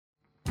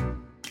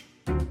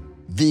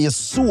Vi är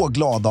så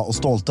glada och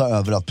stolta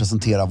över att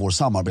presentera vår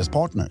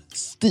samarbetspartner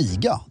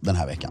Stiga den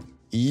här veckan.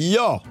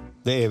 Ja,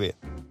 det är vi.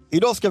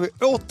 Idag ska vi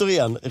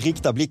återigen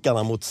rikta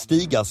blickarna mot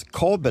Stigas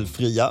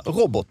kabelfria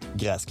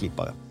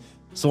robotgräsklippare.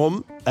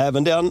 Som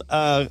även den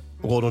är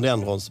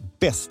rhododendrons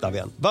bästa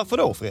vän. Varför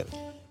då, Fredrik?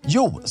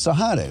 Jo, så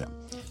här är det.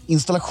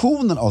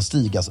 Installationen av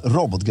Stigas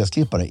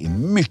robotgräsklippare är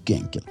mycket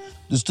enkel.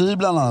 Du styr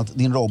bland annat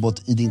din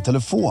robot i din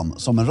telefon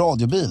som en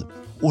radiobil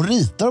och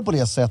ritar på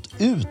det sätt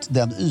ut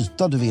den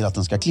yta du vill att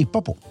den ska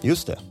klippa på.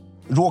 Just det.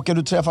 Råkar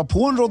du träffa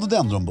på en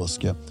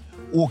rhododendronbuske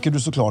åker du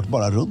såklart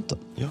bara runt den.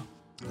 Ja.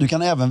 Du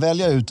kan även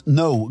välja ut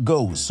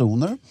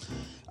no-go-zoner,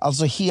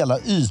 alltså hela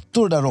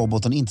ytor där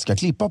roboten inte ska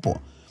klippa på.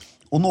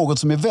 Och något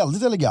som är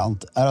väldigt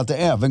elegant är att det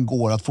även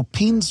går att få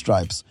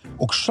pinstripes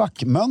och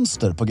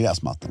schackmönster på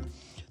gräsmattan.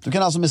 Du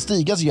kan alltså med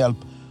Stigas hjälp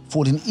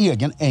få din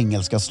egen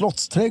engelska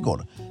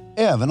slottsträdgård,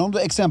 även om du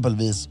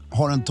exempelvis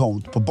har en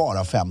tomt på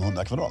bara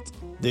 500 kvadrat.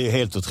 Det är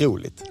helt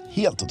otroligt.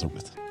 Helt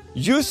otroligt.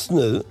 Just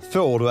nu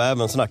får du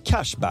även såna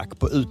cashback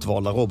på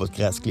utvalda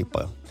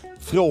robotgräsklippare.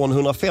 Från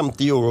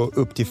 150 euro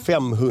upp till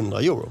 500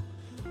 euro.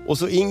 Och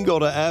så ingår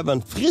det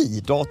även fri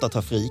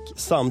datatrafik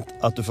samt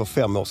att du får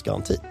 5 års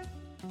garanti.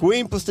 Gå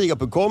in på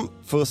stiga.com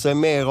för att se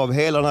mer av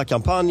hela den här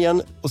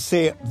kampanjen och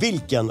se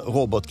vilken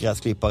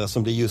robotgräsklippare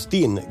som blir just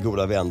din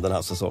goda vän den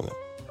här säsongen.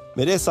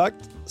 Med det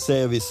sagt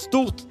säger vi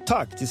stort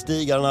tack till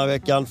Stiga den här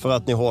veckan för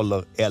att ni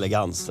håller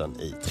elegansen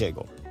i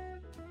trädgården.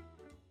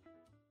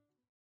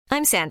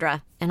 I'm Sandra,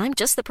 and I'm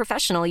just the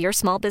professional your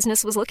small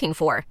business was looking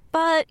for.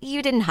 But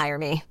you didn't hire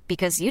me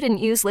because you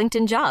didn't use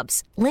LinkedIn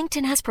Jobs.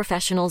 LinkedIn has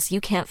professionals you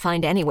can't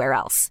find anywhere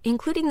else,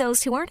 including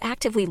those who aren't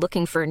actively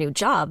looking for a new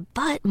job,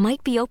 but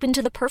might be open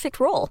to the perfect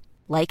role,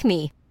 like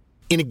me.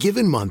 In a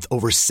given month,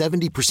 over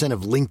 70%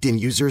 of LinkedIn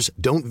users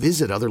don't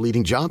visit other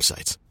leading job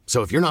sites.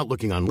 So if you're not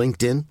looking on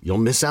LinkedIn,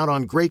 you'll miss out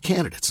on great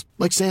candidates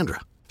like Sandra.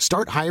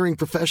 Start hiring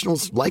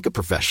professionals like a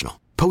professional.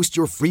 Post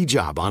your free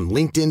job on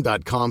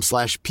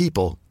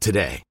linkedin.com/people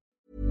today.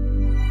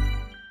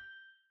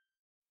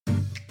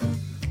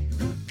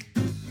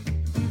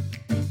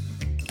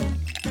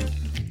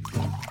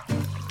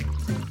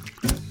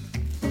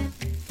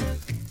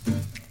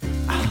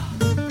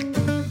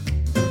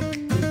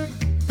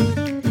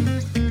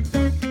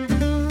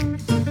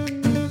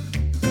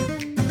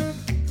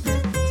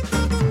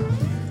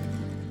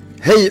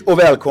 Hej och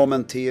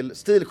välkommen till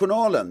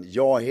Stiljournalen.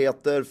 Jag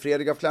heter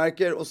Fredrik af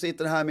Klerker och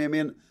sitter här med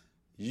min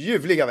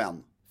ljuvliga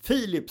vän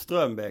Filip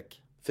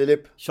Strömbäck. Filip.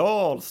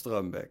 Charles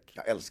Strömbäck.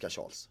 Jag älskar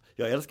Charles.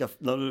 Jag älskar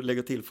när du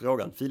lägger till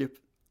frågan. Filip.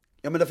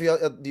 Ja, men därför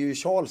det är ju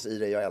Charles i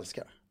det jag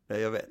älskar. Ja,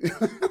 jag vet.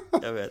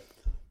 Jag vet.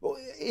 Och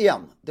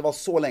igen, det var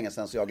så länge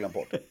sedan så jag glömt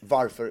bort.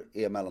 Varför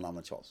är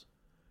mellannamnet Charles?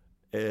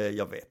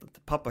 Jag vet inte.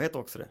 Pappa heter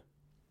också det.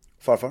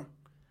 Farfar?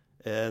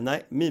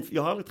 Nej,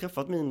 jag har aldrig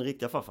träffat min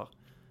riktiga farfar.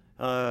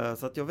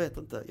 Så att jag vet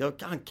inte.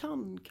 Han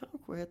kan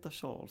kanske heta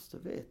Charles, det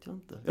vet jag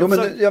inte. Jag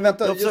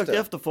har försökt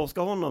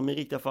efterforska honom, min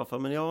riktiga farfar,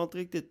 men jag har inte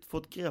riktigt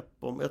fått grepp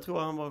om. Jag tror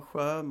han var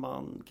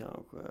sjöman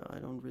kanske.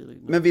 I don't really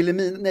know. Men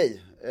Wilhelmin,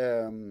 nej.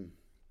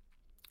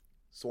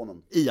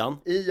 Sonen. Ian.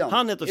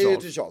 Han heter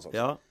Charles. Charles också.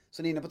 Ja.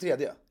 Så ni är inne på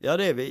tredje? Ja,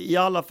 det är vi. I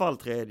alla fall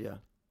tredje.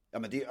 Ja,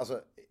 men det,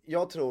 alltså,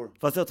 jag tror...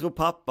 Fast jag tror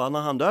pappa, när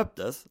han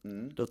döptes,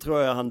 då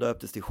tror jag han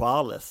döptes till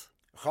Charles.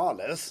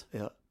 Charles?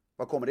 Ja.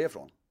 Var kommer det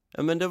ifrån?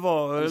 Ja, men det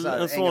var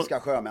en engelska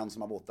sjömän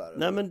som har bott där.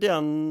 Nej, men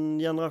den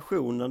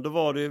generationen, då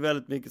var det ju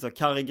väldigt mycket så här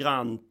Cary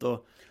Grant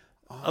och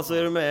alltså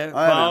är du med?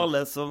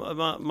 Charles och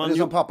man det är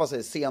som pappa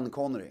säger, Sean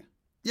Connery.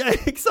 Ja,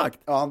 exakt.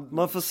 Ja.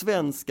 Man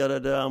försvenskade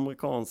det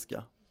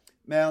amerikanska.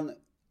 Men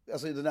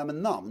alltså det där med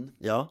namn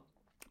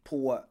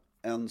på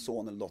en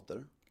son eller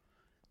dotter,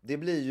 det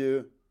blir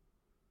ju,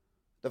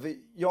 därför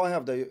jag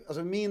hävdar ju,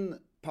 alltså min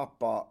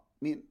pappa,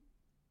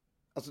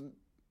 alltså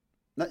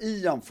när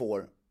Ian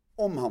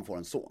om han får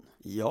en son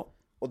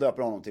och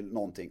döper honom till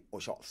någonting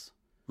och Charles,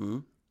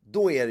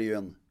 då är det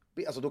ju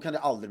alltså då kan det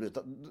aldrig bli,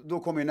 då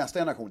kommer ju nästa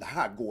generation, det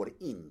här går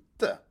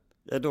inte.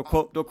 Ja,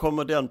 då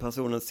kommer den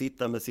personen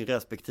sitta med sin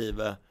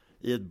respektive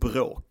i ett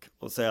bråk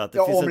och säga att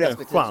det finns inte en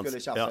chans.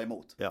 Skulle tjafsa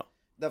emot. Ja.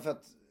 Därför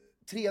att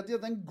tredje,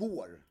 den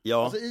går.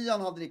 Ja. Alltså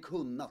Ian hade ni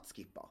kunnat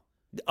skippa.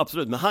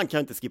 Absolut, men han kan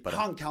inte skippa det.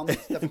 Han kan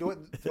inte,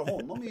 för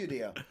honom är ju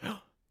det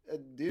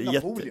är ju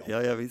Napoleon.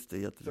 Ja, visst, det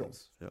är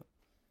jättefint. Ja.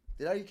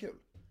 Det där är ju kul.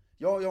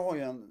 Jag har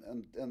ju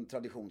en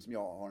tradition som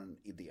jag har en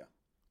idé.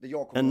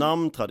 En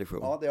namntradition?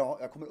 Ja,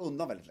 jag kommer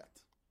undan väldigt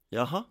lätt.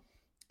 Jaha.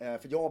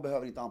 För jag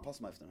behöver inte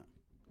anpassa mig efter den här.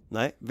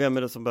 Nej, vem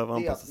är det som behöver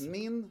anpassa sig? Det är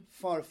att min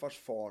farfars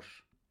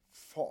fars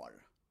far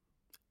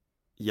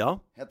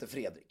hette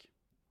Fredrik.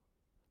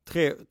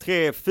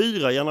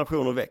 4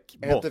 generationer väck.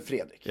 Hette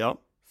Fredrik. Ja.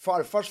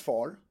 Farfars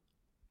far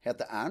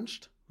hette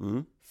Ernst.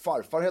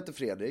 Farfar hette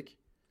Fredrik.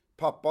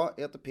 Pappa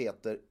heter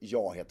Peter.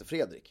 Jag heter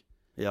Fredrik.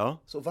 Ja.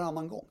 Så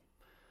varannan gång.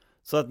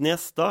 Så att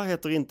nästa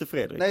heter inte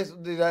Fredrik? Nej,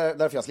 det är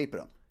därför jag slipper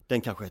den.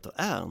 Den kanske heter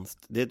Ernst.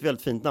 Det är ett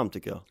väldigt fint namn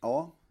tycker jag.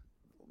 Ja.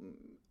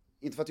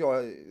 Inte för att jag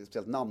är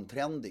speciellt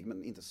namntrendig,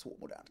 men inte så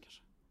modern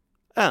kanske.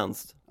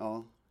 Ernst?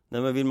 Ja.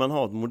 Nej, men vill man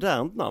ha ett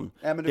modernt namn?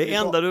 Nej, men det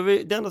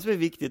enda som är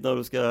viktigt när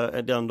du ska,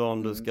 den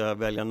dagen du ska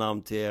välja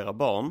namn till era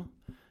barn,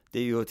 det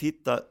är ju att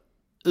titta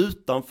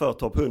utanför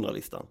topp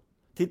 100-listan.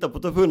 Titta på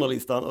topp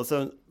 100-listan och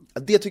sen...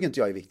 Ja, det tycker inte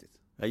jag är viktigt.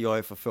 Jag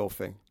är för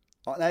fåfäng.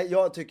 Ja, nej,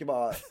 jag tycker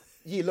bara,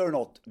 gillar du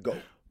något, go.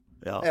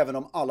 Ja. Även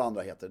om alla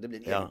andra heter, det blir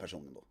en egen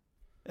person då.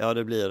 Ja,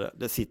 det blir det.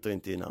 Det sitter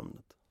inte i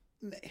namnet.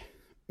 Nej,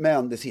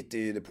 men det sitter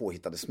ju i det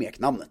påhittade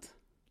smeknamnet.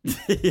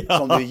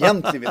 Som du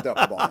egentligen vill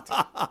döpa barnet till.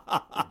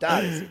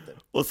 Där det sitter.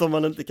 Och som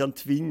man inte kan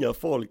tvinga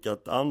folk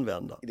att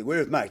använda. Det går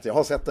utmärkt, jag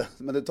har sett det.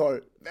 Men det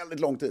tar väldigt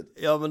lång tid.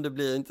 Ja, men det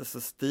blir inte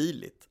så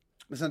stiligt.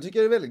 Men sen tycker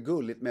jag det är väldigt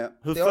gulligt med...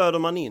 Hur föder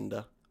man in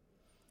det?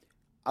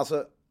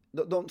 Alltså,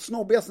 de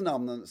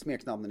snobbigaste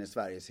smeknamnen i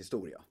Sveriges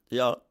historia.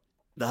 Ja,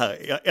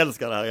 jag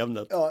älskar det här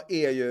ämnet. Ja,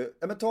 är ju...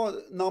 Ja, men ta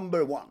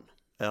number one.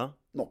 Ja.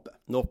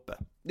 Noppe.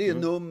 Det är ju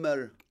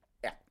nummer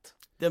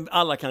 1.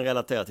 Alla kan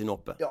relatera till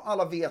Noppe. Ja,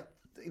 alla vet,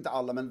 inte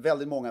alla, men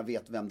väldigt många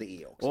vet vem det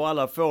är också. Och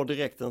alla får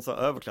direkt en så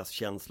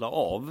överklasskänsla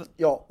av.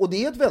 Ja, och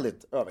det är ett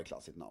väldigt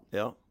överklassigt namn.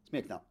 Ja.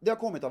 Smeknamn. Det har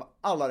kommit av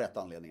alla rätt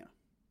anledningar.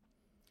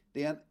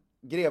 Det är en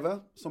greve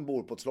som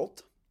bor på ett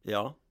slott.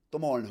 Ja.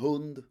 De har en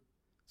hund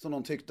som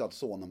de tyckte att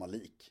sonen var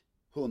lik.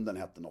 Hunden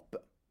hette Noppe.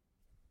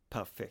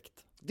 Perfekt.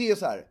 Det är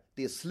så här,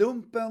 det är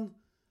slumpen,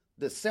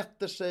 det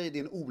sätter sig, det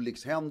är en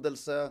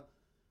olyckshändelse.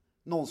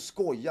 Någon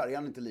skojar, är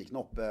han inte lik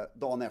Noppe?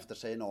 Dagen efter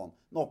säger någon,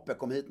 Noppe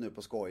kom hit nu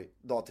på skoj.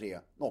 Dag 3,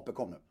 Noppe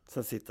kom nu.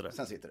 Sen sitter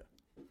det.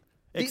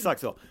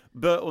 Exakt så.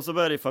 Och så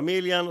börjar det i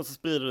familjen och så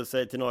sprider det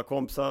sig till några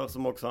kompisar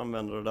som också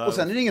använder det där. Och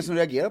sen är det ingen som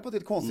reagerar på att det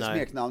är ett konstigt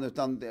smeknamn,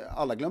 utan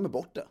alla glömmer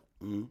bort det.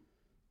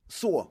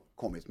 Så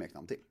kommer ett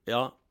smeknamn till.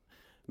 Ja,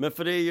 men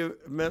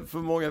för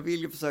många vill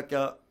ju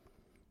försöka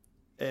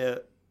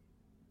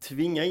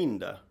tvinga in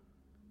det.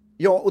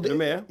 Ja, och är du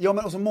med? Ja,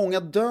 men också många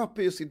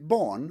döper ju sitt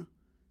barn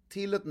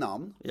till ett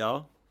namn.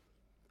 Ja.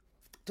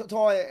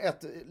 Ta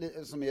ett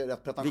som är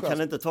rätt pretentiöst. Vi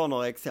kan inte ta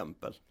några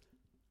exempel.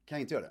 Kan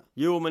jag inte göra det?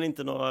 Jo, men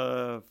inte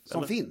några...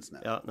 Som finns?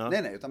 Nej. Ja,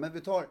 nej, utan men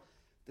vi tar...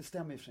 Det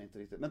stämmer i och för sig inte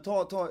riktigt. Men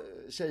ta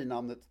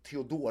tjejnamnet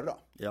Theodora.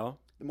 Ja.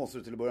 Det måste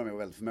du till att börja med vara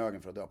väldigt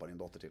förmögen för att döpa din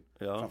dotter till.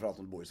 Ja. Framförallt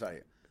om du bor i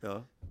Sverige.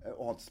 Ja.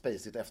 Och ha ett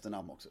spacigt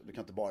efternamn också. Du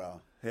kan inte bara...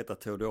 Heta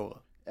Theodora.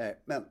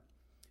 Men...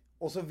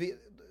 Och så...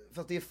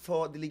 Fast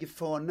det ligger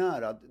för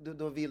nära.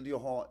 Då vill du ju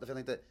ha... Därför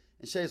jag tänkte...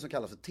 En tjej som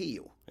kallas för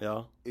Theo.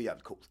 Ja. Är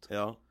jävligt coolt.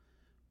 Ja.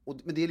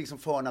 Men det är liksom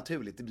för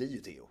naturligt. Det blir ju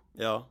Theo.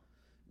 Ja.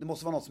 Det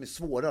måste vara något som är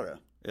svårare.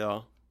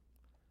 Ja.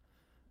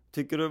 Vad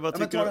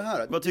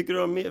tycker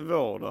du om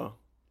vår då?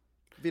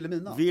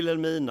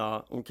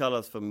 Vilhelmina, hon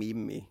kallas för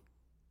Mimmi.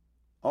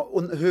 Ja,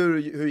 och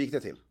hur gick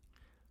det till?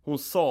 Hon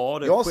sa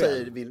det jag själv.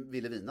 säger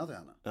Vilhelmina till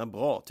henne. Ja,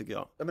 bra tycker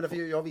jag. Ja, men därför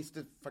jag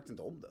visste faktiskt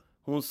inte om det.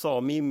 Hon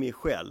sa Mimmi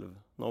själv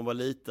när hon var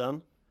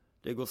liten.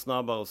 Det går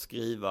snabbare att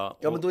skriva.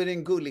 Ja, men då är det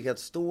en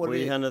gullighetsstory. Och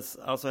i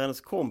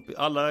hennes kompis,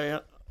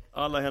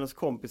 alla hennes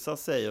kompisar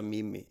säger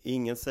Mimmi.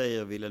 Ingen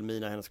säger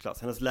Vilhelmina i hennes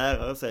klass. Hennes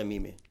lärare säger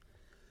Mimmi.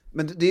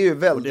 Men det är ju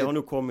väldigt... Och det har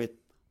nog kommit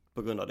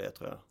på grund av det,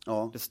 tror jag.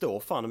 Ja. Det står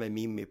fan med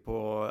Mimmi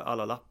på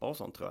alla lappar och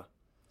sånt, tror jag.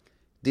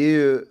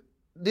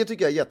 Det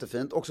tycker jag är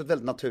jättefint. Också ett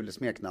väldigt naturligt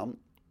smeknamn.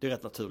 Det är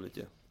rätt naturligt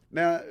ju.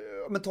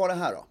 Men ta det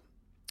här då.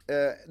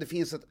 Det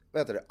finns ett,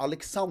 vad heter det,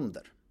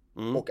 Alexander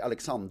och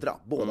Alexandra,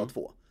 båda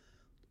två.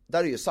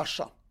 Där är ju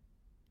Sasha.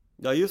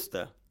 Ja, just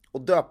det.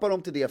 Och döpa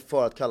dem till det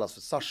för att kallas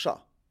för Sasha?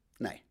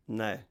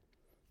 Nej.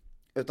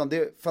 Utan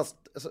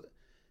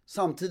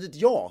samtidigt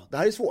det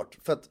här är svårt.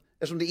 För att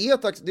eftersom det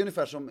är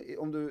ungefär som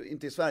om du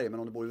inte är i Sverige men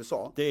om du bor i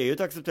USA. Det är ju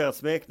ett accepterat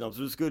smeknamn,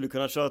 så du skulle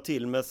kunna köra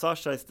till med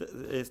Sasha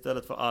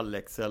istället för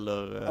Alex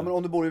eller... Ja, men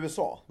om du bor i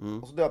USA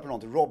och så döper någon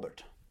till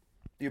Robert.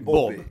 Det är ju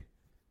Bobby. Bob.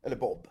 Eller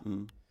Bob.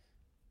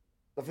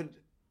 Därför,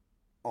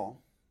 ja,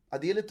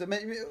 det är lite,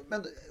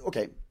 men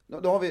okej.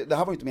 Då har vi, det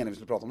här var ju inte meningen vi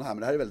skulle prata om det här, men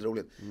det här är väldigt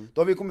roligt.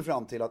 Då har vi kommit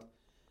fram till att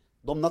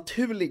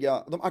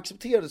de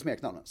accepterade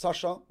smeknamnen,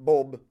 Sasha,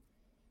 Bob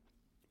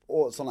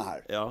och såna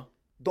här. Ja.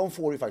 De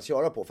får ju faktiskt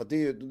göra på, för att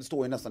det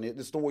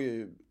står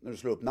ju när du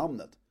slår upp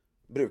namnet,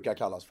 brukar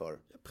kallas för.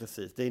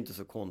 Precis, det är inte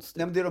så konstigt.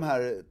 Nej, men det är de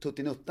här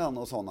tuttinuttan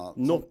och såna.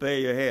 Noppe är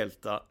ju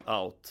helt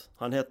out.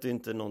 Han hette ju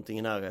inte någonting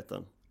i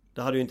närheten.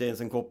 Det hade ju inte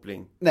ens en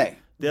koppling. Nej.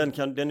 Den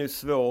är ju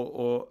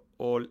svår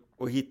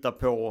att hitta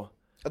på.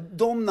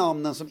 De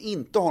namnen som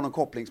inte har någon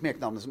koppling,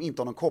 smeknamnen som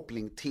inte har någon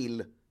koppling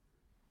till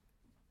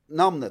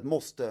namnet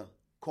måste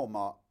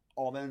komma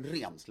av en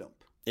ren slump.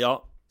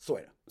 Ja. Så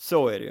är det.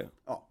 Så är det ju.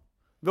 Ja.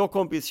 Vår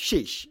kompis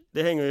Shish,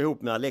 det hänger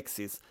ihop med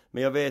Alexis.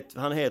 Men jag vet,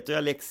 han heter ju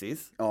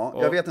Alexis. Ja,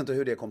 jag vet inte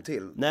hur det kom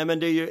till. Nej, men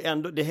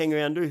det hänger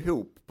ju ändå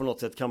ihop på något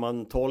sätt, kan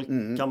man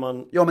kan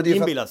man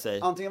inbilla sig.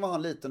 Antingen var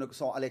han liten och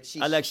sa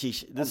Alexis.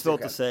 Alexis, det är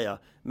svårt att säga.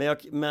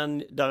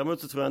 Men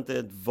däremot så tror jag inte det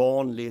är ett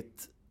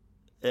vanligt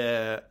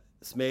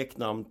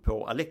smeknamn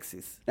på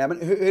Alexis. Nej,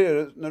 men hur är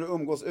det när du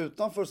umgås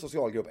utanför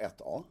socialgrupp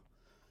 1A?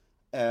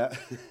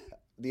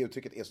 Det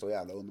uttrycket är så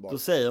jävla underbart. Då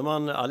säger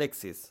man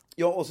Alexis.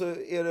 Ja, och så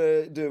är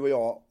det du och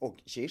jag och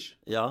Shish.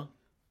 Ja.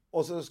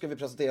 Och så ska vi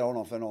presentera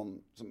honom för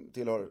någon som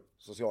tillhör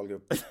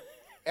socialgrupp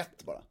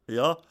 1 bara.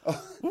 Ja.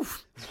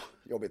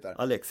 Jobbigt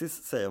där.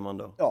 Alexis säger man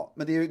då. Ja,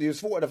 men det är ju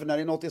svårt, för när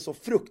det är något är så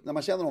när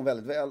man känner någon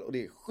väldigt väl och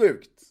det är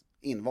sjukt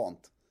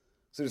invant,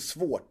 så är det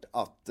svårt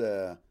att...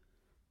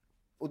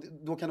 och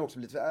då kan det också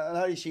bli lite... Det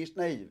här är Kirsch,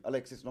 nej,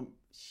 Alexis,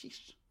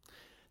 Kirsch.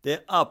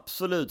 Det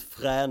absolut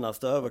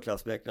fränaste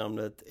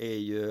överklassmäknamnet är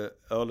ju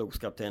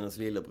örlogskaptenens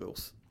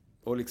lillebrors.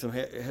 Och liksom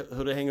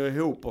hur det hänger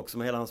ihop också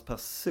med hela hans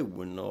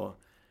person och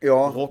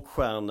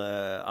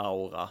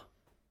rockstjärne-aura.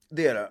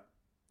 Det är det.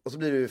 Och så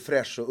blir det ju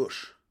Fresh och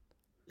Usch.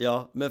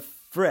 Ja, men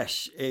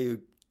Fresh är ju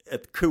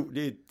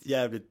det är ett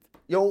jävligt...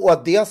 Ja, och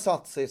att det har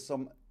satt sig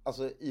som,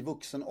 alltså i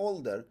vuxen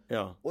ålder.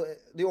 Ja. Och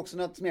det är också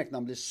när ett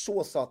smeknamn blir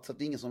så satt så att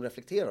det är ingen som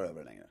reflekterar över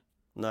det längre.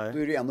 Nej. Då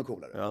är det ännu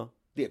coolare. Ja.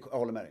 Jag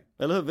håller med dig.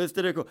 Eller hur? Visst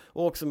är det cool.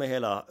 Och också med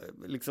hela,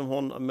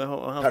 liksom med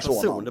hans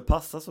person. Det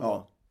passar så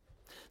bra.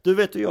 Du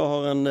vet jag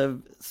har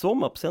en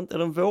sommarpresent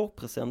eller en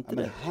vårpresent till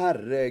men dig.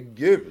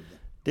 Herregud.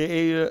 Det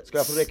är ju... Ska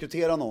jag få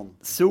rekrytera någon?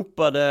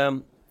 Sopade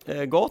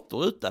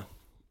gator ute.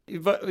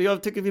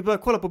 Jag tycker vi börjar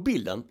kolla på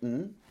bilden.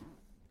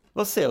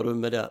 Vad ser du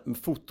med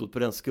fotot på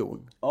den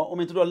skon? Ja,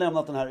 om inte du har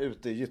lämnat den här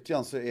ute i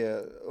gyttjan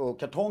och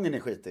kartongen är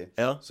skitig,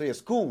 så är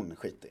skon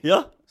skitig.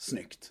 Ja.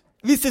 Snyggt.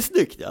 Visst är det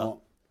snyggt,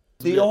 ja.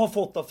 Det jag har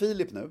fått av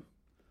Filip nu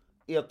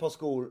är ett par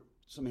skor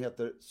som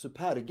heter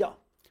Superga.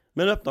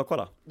 Men öppna och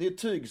kolla. Det är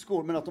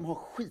tygskor, men att de har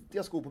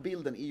skitiga skor på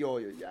bilden är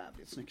ju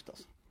jävligt snyggt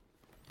alltså.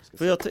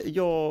 För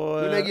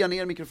nu lägger jag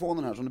ner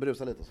mikrofonen här så det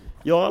brusar lite.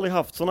 Jag har aldrig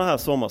haft såna här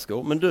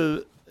sommarskor. Men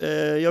du,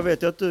 jag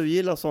vet ju att du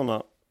gillar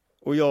såna.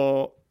 Och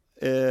jag...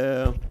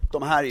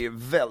 De här är ju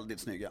väldigt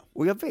snygga.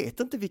 Och jag vet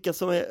inte vilka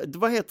som är...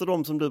 Vad heter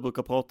de som du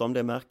brukar prata om,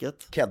 det märket?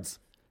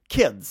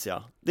 Keds,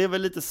 ja. Det är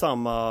väl lite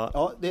samma...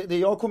 Ja, det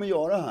jag kommer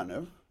göra här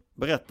nu...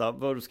 Berätta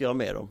vad du ska göra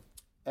med dem.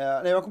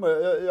 Nej, jag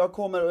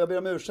kommer och jag ber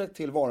om ursäkt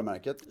till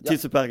varumärket. Till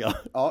Superga.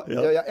 Ja,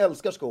 jag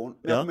älskar skon.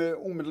 Men jag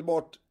kommer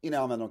omedelbart innan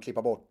jag använder dem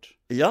klippa bort.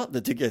 Ja,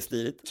 det tycker jag är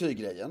stiligt.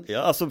 Tyggrejen. Ja,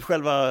 alltså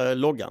själva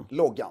loggan.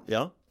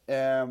 Ja.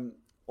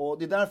 Och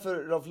det är därför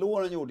Ralph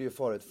Lauren gjorde ju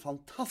förut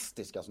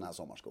fantastiska såna här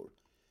sommarskor.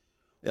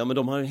 Ja, men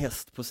de har en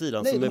häst på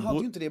sidan. Nej, som de hade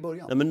ju inte det i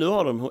början. Nej, men nu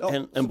har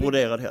de en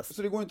broderad häst.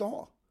 Så det går inte att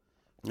ha.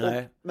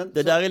 Nej,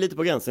 det där är lite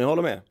på gränsen, jag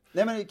håller med.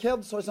 Nej, men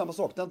Keds har ju samma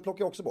sak, den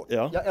plockar jag också bort.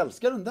 Ja. Jag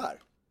älskar den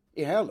där,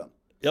 i hälen.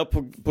 Ja,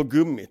 på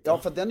gummit. Ja,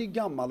 för den är ju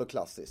gammal och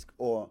klassisk.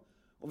 Och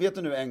vet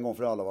du nu en gång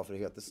för alla varför det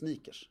heter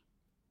sneakers?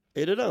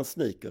 Är det där en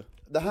sneaker?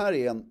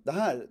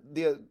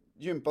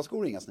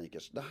 Gympaskor är inga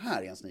sneakers. Det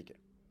här är en sneaker.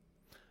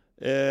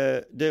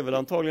 Det är väl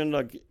antagligen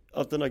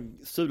att den där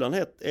sulan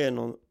är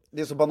någon...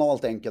 Det är så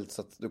banalt enkelt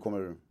så att du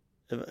kommer...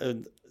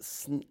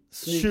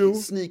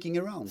 Sneaking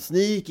around.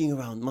 Sneaking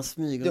around, man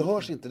smyger. Det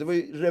hörs inte, det var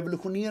ju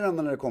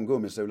revolutionerande när det kom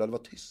gummisula, det var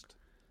tyst.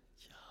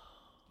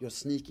 Ja. You're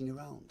sneaking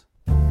around.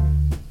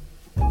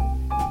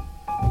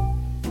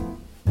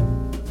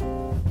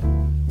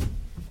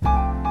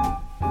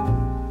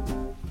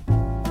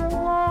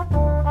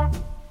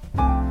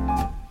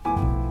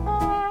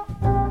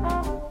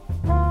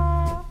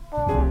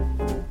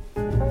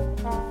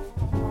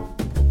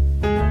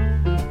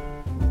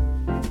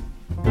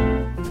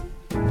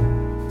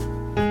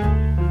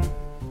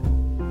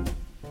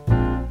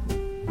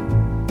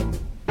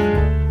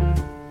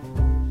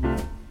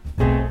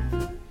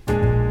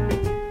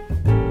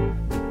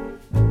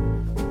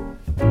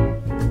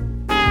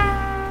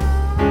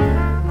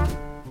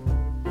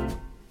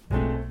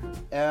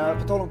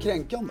 På tal om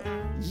kränkande.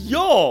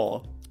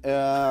 Ja!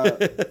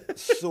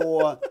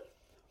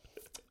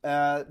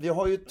 Vi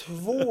har ju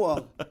 2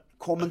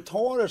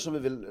 kommentarer som vi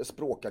vill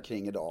språka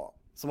kring idag.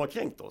 Som har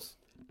kränkt oss?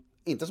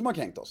 Inte som har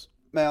kränkt oss,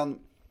 men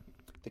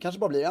det kanske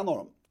bara blir en av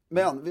dem.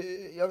 Men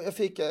jag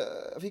fick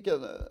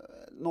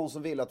någon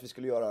som ville att vi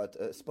skulle göra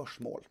ett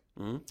spörsmål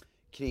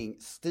kring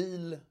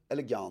stil,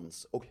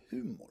 elegans och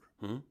humor.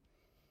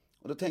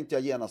 Och då tänkte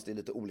jag genast i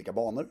lite olika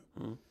banor.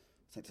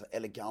 Så tänkte jag,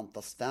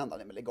 eleganta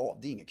standard, men lägg av,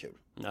 det är inget kul.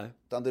 Nej.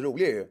 Utan det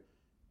roliga är ju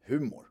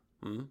humor.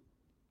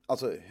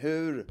 Alltså,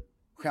 hur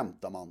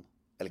skämtar man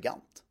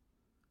elegant?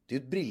 Det är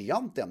ju ett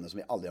briljant ämne som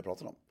vi aldrig har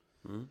pratat om.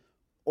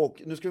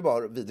 Och nu ska vi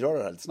bara vidröra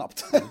det här lite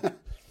snabbt.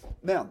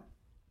 Men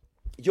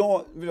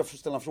jag vill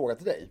ställa en fråga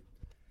till dig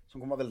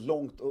som kommer vara väldigt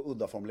långt och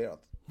udda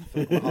formulerat. För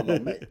det kommer handla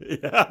om mig.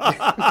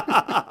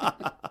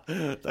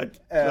 Tack.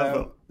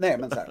 Nej,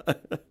 men så här.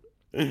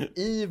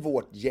 I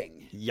vårt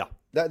gäng. Ja.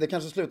 Det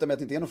kanske slutar med att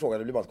det inte är någon fråga,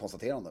 det blir bara ett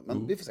konstaterande.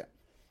 Men vi får se.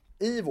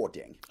 I vårt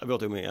gäng.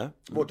 Vårt umgänge.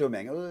 Vårt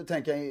umgänge. Och då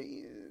tänker jag,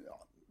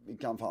 vi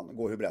kan fan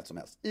gå hur brett som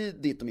helst. I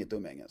ditt och mitt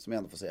umgänge, som jag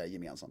ändå får säga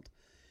gemensamt.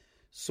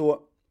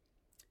 Så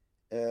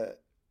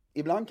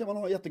ibland kan man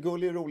ha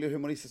jättegullig, rolig,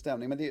 humoristisk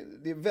stämning. Men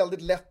det är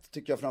väldigt lätt,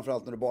 tycker jag,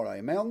 framförallt när det bara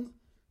är män.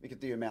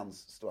 Vilket är ju mäns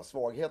stora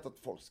svaghet, att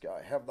folk ska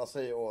hävda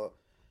sig och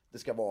det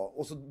ska vara...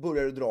 Och så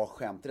börjar du dra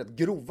skämt, rätt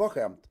grova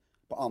skämt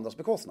på andras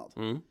bekostnad.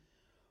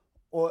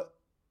 Och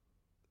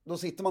då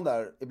sitter man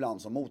där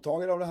ibland som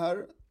mottagare av det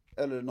här.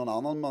 Eller någon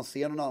annan, man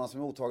ser någon annan som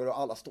är mottagare och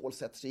alla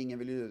stålsätter sig. Ingen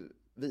vill ju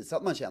visa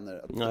att man känner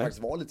att det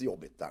faktiskt var lite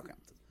jobbigt, det här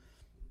skämtet.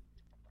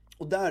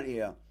 Och där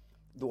är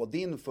då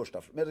din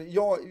första... Men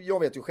jag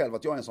vet ju själv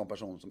att jag är en sån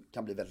person som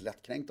kan bli väldigt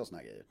lättkränkt av såna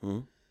här grejer.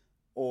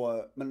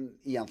 Men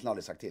egentligen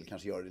aldrig sagt till,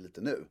 kanske gör det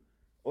lite nu.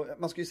 Och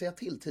man ska ju säga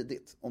till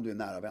tidigt om du är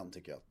nära vän,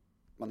 tycker jag.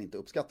 Man inte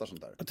uppskattar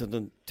sånt där.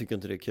 Jag tycker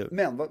inte det är kul.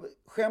 Men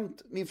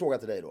min fråga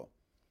till dig då.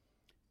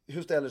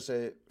 Hur ställer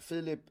sig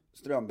Filip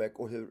Strömbäck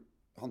och hur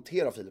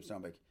hanterar Filip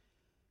Strömbäck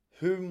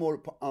humor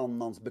på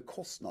annans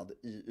bekostnad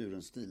ur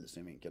en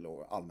stilsynvinkel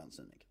och allmän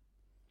synvinkel?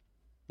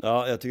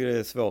 Ja, jag tycker det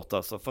är svårt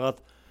alltså. För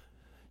att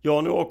jag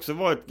har nog också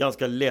varit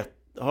ganska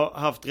har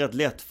haft rätt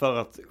lätt för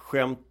att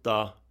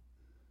skämta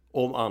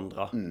om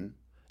andra. Nu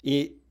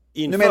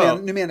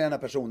menar jag när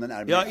personen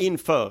är med. Ja,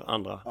 inför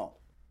andra. Ja.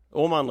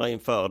 Om andra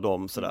inför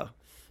dem, sådär.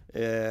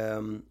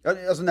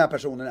 Alltså när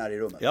personen är i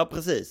rummet. Ja,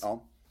 precis.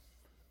 Ja.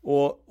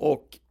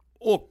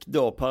 Och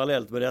då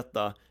parallellt med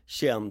detta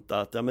känt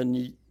att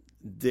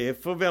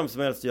det får vem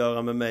som helst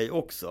göra med mig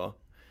också.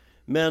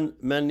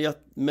 Men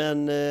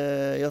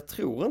jag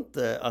tror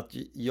inte att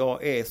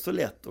jag är så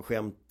lätt att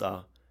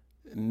skämta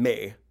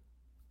med.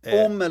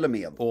 Om eller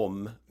med?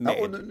 Om, med.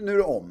 Ja, och nu är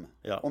det om.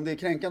 Ja. Om det är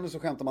kränkande så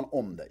skämtar man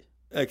om dig.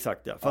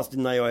 Exakt, ja. Fast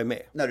när jag är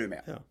med. När du är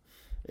med.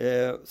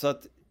 Ja. Så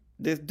att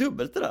det är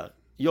dubbelt det där.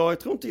 Jag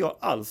tror inte jag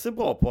alls är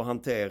bra på att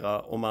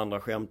hantera om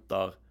andra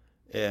skämtar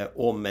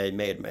om mig,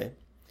 med mig.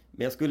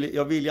 Men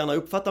jag vill gärna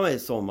uppfatta mig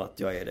som att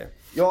jag är det.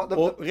 Ja,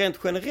 och rent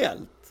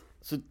generellt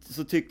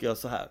så tycker jag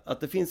så här. Att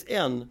det finns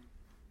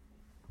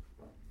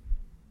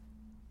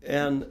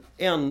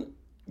en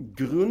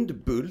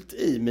grundbult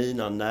i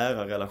mina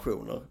nära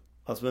relationer.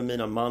 Alltså med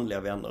mina manliga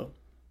vänner.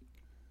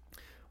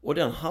 Och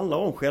den handlar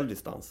om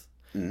självdistans.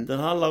 Den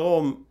handlar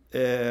om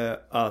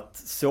att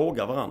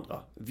såga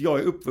varandra. Jag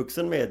är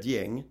uppvuxen med ett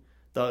gäng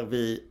där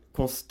vi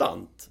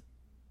konstant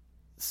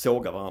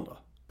sågar varandra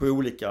på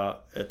olika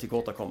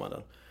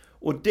tillkortakommanden.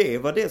 Och det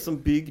var det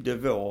som byggde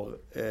vår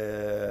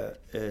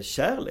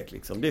kärlek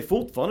liksom. Det är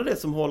fortfarande det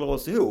som håller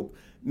oss ihop.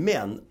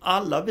 Men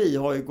alla vi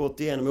har ju gått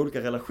igenom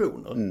olika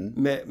relationer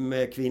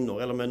med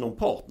kvinnor eller med någon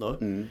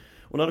partner.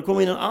 Och när det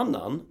kommer in en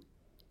annan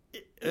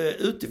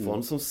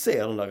utifrån som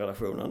ser den där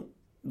relationen,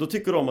 då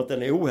tycker de att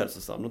den är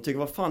ohälsosam. De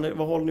tycker,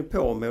 vad håller ni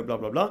på med och bla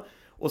bla bla.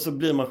 Och så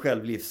blir man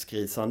själv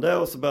livskrisande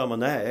och så börjar man,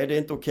 nej det är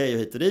inte okej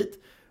hit och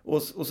dit.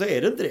 Och så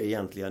är det inte det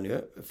egentligen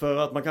ju. För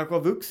att man kanske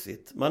har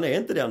vuxit. Man är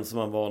inte den som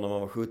man var när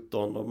man var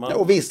 17.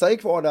 Och vissa är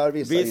kvar där,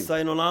 vissa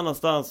är någon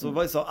annanstans.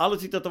 Och vissa har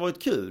aldrig tyckt att det har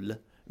varit kul.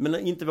 Men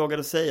inte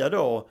vågade säga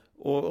då.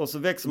 Och så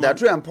växer man. Där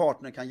tror jag en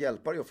partner kan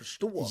hjälpa dig att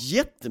förstå.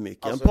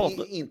 Jättemycket. Alltså, en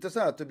partner. Inte så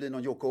här att du blir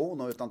någon Yoko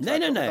Ono. Utan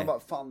nej. Utan bara,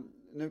 fan,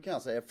 nu kan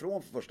jag säga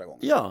ifrån för första gången.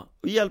 Ja,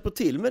 och hjälper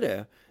till med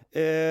det.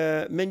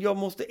 Men jag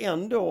måste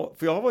ändå,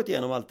 för jag har varit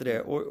igenom allt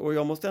det och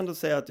jag måste ändå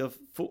säga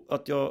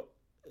att jag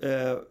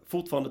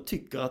fortfarande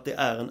tycker att det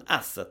är en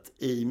asset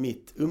i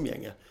mitt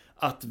umgänge.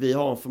 Att vi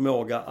har en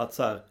förmåga att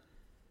så här,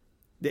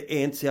 det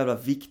är inte så jävla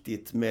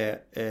viktigt med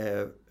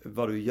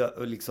vad du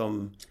gör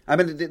liksom. Nej,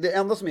 men det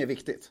enda som är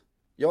viktigt,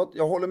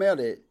 jag håller med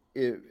dig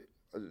i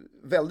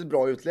väldigt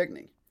bra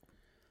utläggning.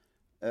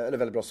 Eller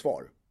väldigt bra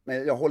svar.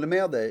 Men jag håller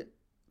med dig,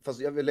 fast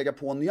jag vill lägga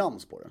på en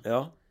nyans på det.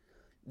 Ja.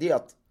 Det är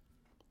att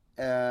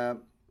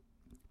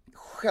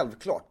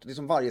självklart, det är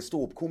som varje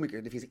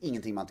ståuppkomiker, det finns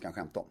ingenting man inte kan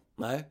skämta om.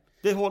 Nej,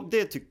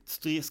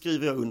 det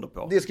skriver jag under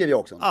på. Det skriver jag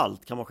också.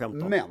 Allt kan man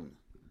skämta om. Men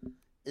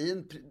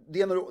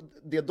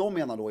det de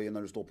menar då är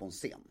när du står på en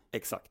scen.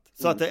 Exakt,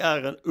 så att det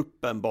är en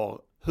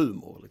uppenbar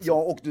humor liksom.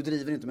 Ja, och du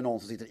driver inte med någon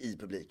som sitter i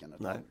publiken.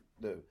 Nej.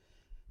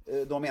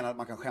 De menar att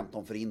man kan skämta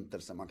om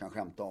förintelsen, man kan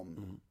skämta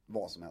om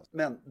vad som helst.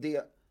 Men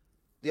det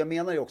jag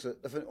menar är också,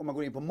 därför om man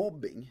går in på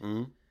mobbing,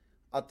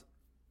 att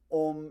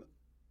om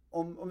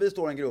vi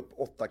står en grupp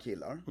 8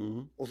 killar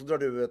och så drar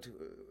du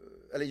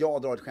eller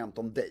jag drar ett skämt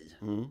om dig.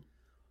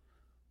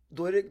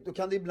 Då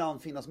kan det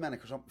ibland finnas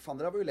människor som, fan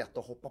det där var ju lätt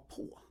att hoppa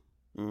på.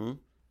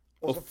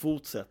 Och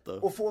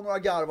fortsätter. Och få några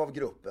garv av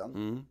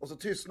gruppen. Och så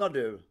tystnar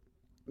du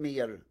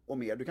mer och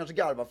mer. Du kanske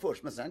garvar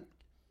först, men sen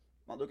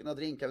man då kan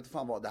drinka, vet du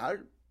fan vad,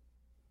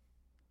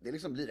 det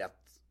liksom blir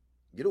rätt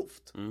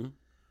grovt.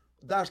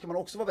 Där ska man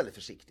också vara väldigt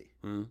försiktig.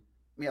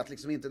 Med att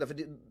liksom inte,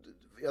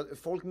 därför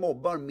folk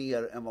mobbar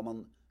mer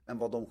än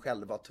vad de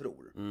själva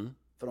tror.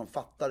 För de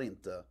fattar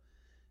inte.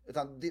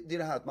 Utan det är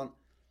det här att man,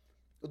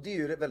 och det är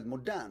ju väldigt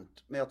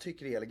modernt, men jag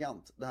tycker det är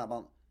elegant. Det här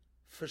man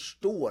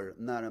förstår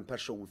när en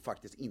person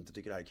faktiskt inte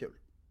tycker det här är kul.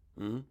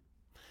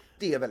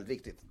 Det är väldigt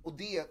viktigt. Och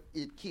det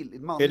i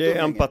ett manligt. Är det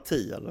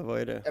empati eller vad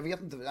är det? Jag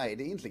vet inte, nej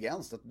det är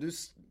intelligens. Att du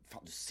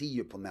ser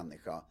ju på en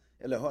människa.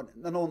 Eller hör,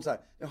 när någon säger,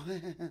 ja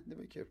det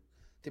var ju kul.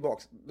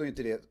 Tillbaks, då är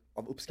inte det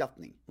av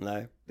uppskattning.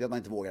 Nej. Det är att man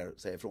inte vågar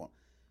säga ifrån.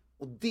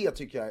 Och det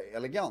tycker jag är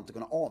elegant, att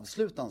kunna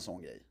avsluta en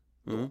sån grej.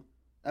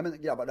 Nej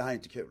men grabbar, det här är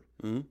inte kul.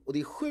 Och det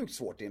är sjukt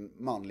svårt i en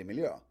manlig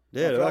miljö.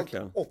 Det är det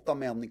verkligen. 8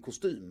 män i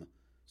kostym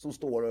som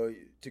står och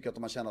tycker att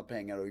de har tjänat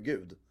pengar och är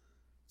gud.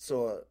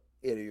 Så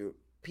är det ju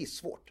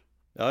pissvårt.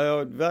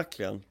 Ja,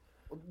 verkligen.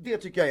 Och det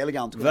tycker jag är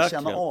elegant, att kunna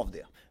känna av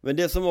det. Men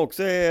det som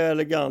också är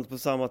elegant på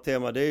samma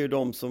tema, det är ju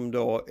de som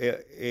då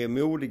är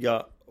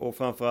modiga och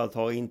framförallt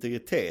har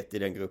integritet i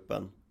den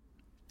gruppen.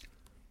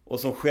 Och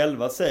som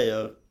själva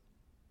säger,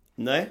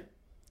 nej,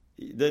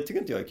 det tycker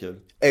inte jag är kul.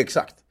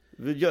 Exakt.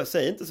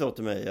 Säg inte så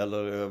till mig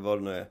eller vad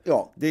det nu är.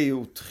 Ja. Det är ju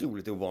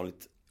otroligt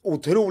ovanligt.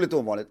 Otroligt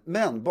ovanligt,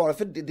 men bara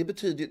för det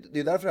betyder, det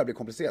är därför det här blir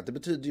komplicerat. Det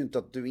betyder ju inte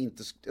att du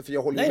inte, för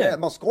jag håller med,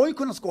 man ska ju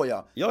kunna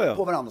skoja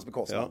på varandras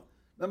bekostnad. Ja.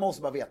 Men man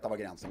måste bara veta var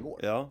gränsen går.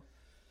 Ja.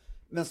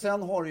 Men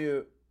sen har du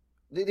ju,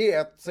 det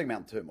är ett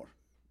segment humor.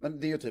 Men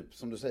det är ju typ,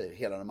 som du säger,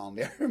 hela den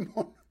manliga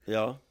humorn.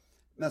 Ja.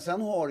 Men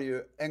sen har du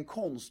ju en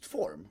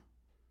konstform.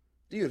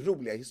 Det är ju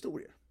roliga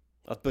historier.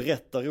 Att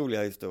berätta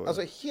roliga historier.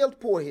 Alltså helt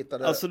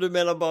påhittade. Alltså du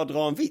menar bara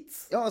dra en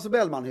vits? Ja, alltså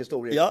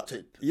Bellman-historier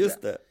typ.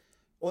 Just det.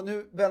 Och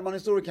nu,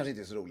 Bellman-historier kanske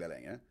inte är så roliga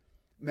längre.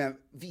 Men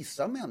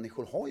vissa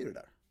människor har ju det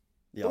där.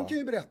 Ja. De kan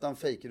ju berätta en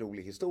fake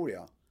rolig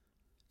historia.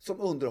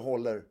 Som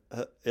underhåller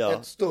Ja.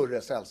 ett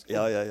större sällskap.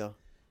 Ja.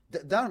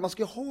 Där man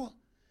ska ha,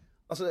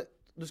 alltså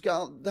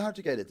det här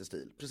tycker jag är lite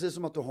stil. Precis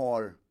som att du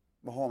har,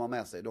 vad har man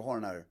med sig? Du har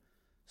den här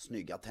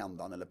snygga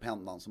tändan eller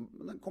pennan som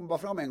den kommer bara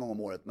fram en gång om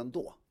året, men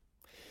då.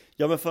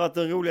 Ja, men för att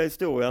den roliga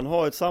historien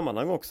har ett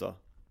sammanhang också.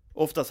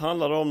 Oftast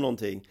handlar det om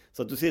någonting.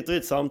 Så att du sitter i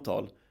ett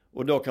samtal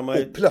och då kan man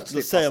ju, och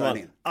plötsligt då säger passar man,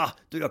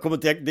 den in. jag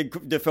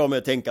kommer det får mig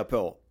att tänka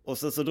på. Och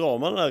så drar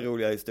man den här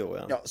roliga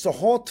historien. Ja, så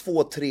ha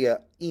 2-3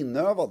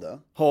 inövade.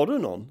 Har du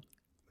någon?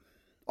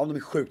 Om de är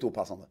sjukt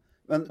opassande.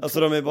 Men, Alltså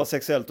de är bara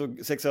sexuella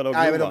och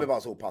nej, men de är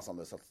bara så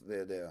opassande så att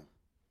det...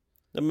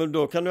 Ja, men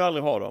då kan du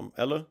aldrig ha dem,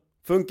 eller?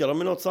 Funkar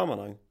de i något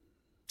sammanhang?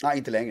 Nej,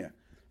 inte längre.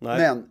 Nej.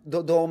 Men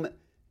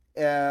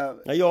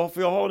Nej,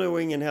 för jag har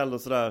nog ingen heller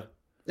sådär.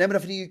 Nej, men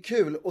för det är ju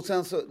kul. Och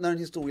sen så när en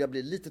historia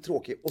blir lite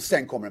tråkig och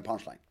sen kommer en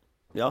punchline.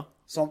 Ja.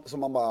 Som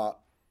man bara,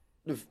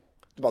 du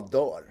bara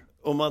dör.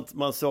 Och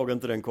man såg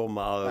inte den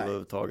komma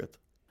överhuvudtaget.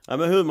 Nej,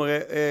 men humor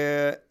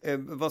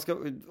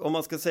om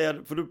man ska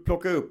säga, för du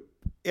plockar upp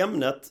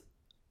ämnet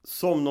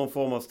som någon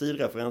form av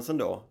stilreferens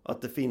ändå.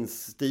 Att det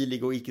finns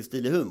stilig och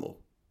icke-stilig humor.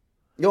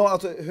 Ja,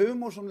 alltså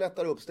humor som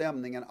lättar upp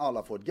stämningen,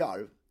 alla får ett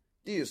garv.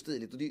 Det är ju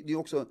stiligt och det är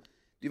också,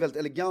 det är väldigt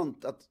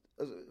elegant att,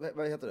 alltså,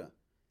 vad heter det?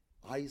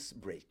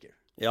 Icebreaker.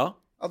 Ja.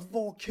 Att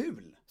vara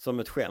kul. Som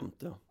ett skämt,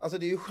 ja. Alltså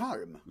det är ju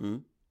charm.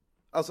 Mm.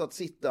 Alltså att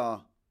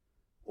sitta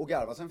och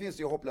garva. Sen finns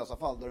det ju hopplösa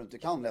fall där du inte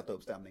kan lätta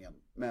upp stämningen.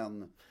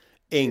 Men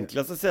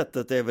enklaste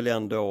sättet är väl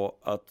ändå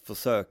att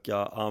försöka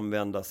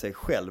använda sig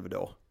själv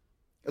då.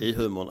 I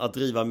humorn. Att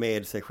driva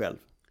med sig själv.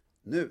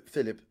 Nu,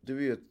 Filip, du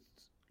är ju ett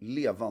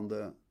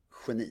levande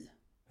geni.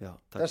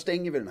 Ja, tack. Där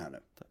stänger vi den här nu.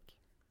 Tack.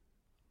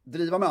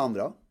 Driva med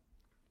andra.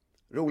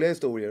 Roliga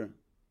historier.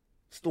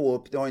 Stå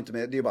upp, det har inte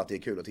med, det är bara att det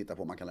är kul att titta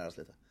på, man kan lära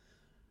sig lite.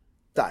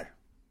 Där.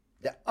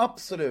 Det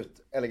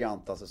absolut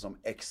elegantaste som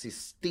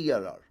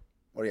existerar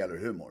vad det gäller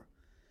humor.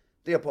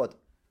 Det är på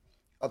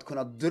att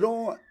kunna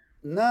dra,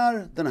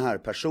 när den här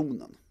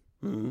personen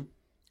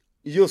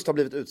just har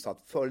blivit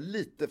utsatt för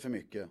lite för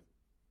mycket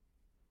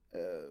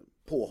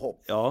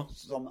påhopp. Ja.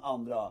 Som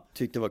andra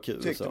Tyckte var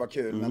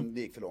kul. Men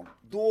det gick för långt.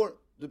 Då,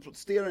 du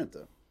protesterar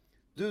inte.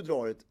 Du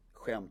drar ett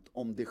skämt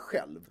om dig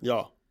själv.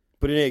 Ja,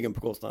 på din egen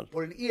bekostnad.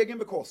 På din egen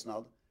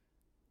bekostnad.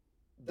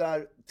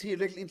 Där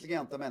tillräckligt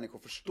intelligenta människor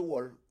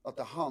förstår att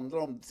det handlar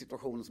om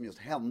situationen som just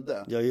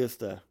hände. Ja, just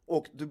det.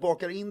 Och du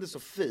bakar in det så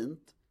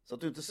fint så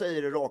att du inte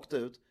säger det rakt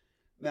ut.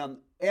 Men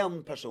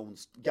en person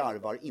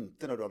garvar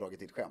inte när du har dragit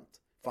ditt skämt.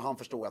 För han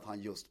förstår att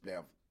han just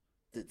blev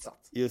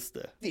ditsatt. Just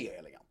det. Det är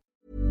elegant.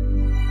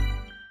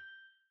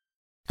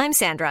 I'm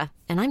Sandra,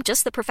 and I'm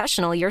just the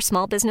professional your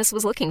small business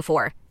was looking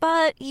for.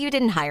 But you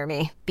didn't hire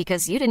me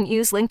because you didn't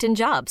use LinkedIn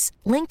Jobs.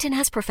 LinkedIn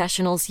has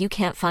professionals you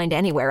can't find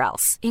anywhere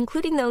else,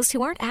 including those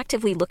who aren't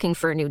actively looking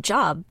for a new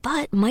job,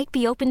 but might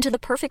be open to the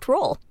perfect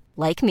role,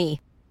 like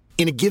me.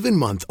 In a given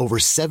month, over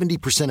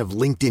 70%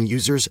 of LinkedIn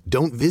users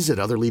don't visit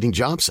other leading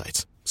job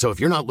sites. So if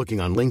you're not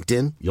looking on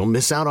LinkedIn, you'll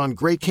miss out on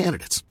great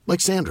candidates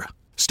like Sandra.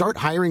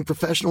 Start hiring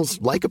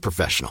professionals like a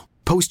professional.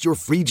 Post your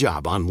free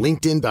job on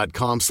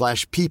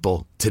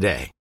linkedin.com/people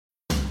today.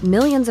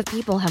 Millions of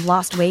people have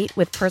lost weight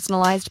with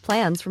personalized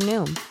plans from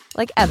Noom.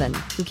 Like Evan,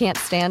 who can't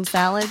stand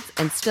salads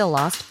and still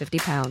lost 50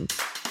 pounds.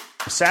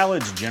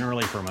 Salads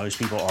generally for most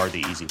people are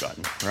the easy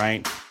button,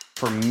 right?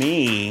 For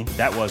me,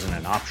 that wasn't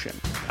an option.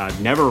 I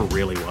never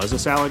really was a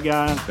salad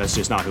guy. That's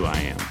just not who I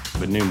am.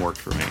 But Noom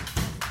worked for me.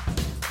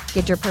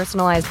 Get your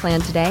personalized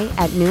plan today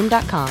at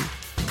Noom.com.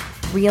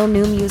 Real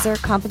Noom user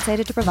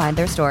compensated to provide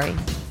their story.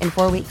 In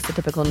 4 weeks, the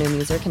typical Noom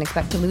user can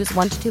expect to lose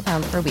 1 to 2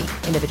 pounds per week.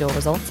 Individual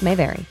results may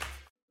vary.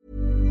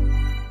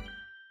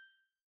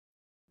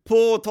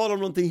 På tal om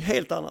någonting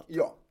helt annat.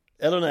 Ja.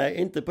 Eller nej,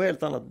 inte på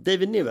helt annat.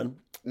 David Niven,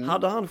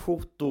 hade han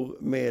skjortor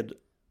med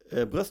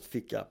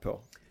bröstficka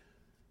på?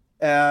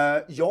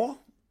 Ja,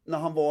 när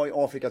han var i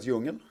Afrikas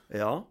djungel.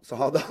 Ja. Så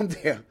hade han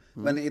det.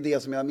 Men i det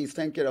som jag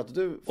misstänker att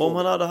du får... Om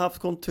han hade haft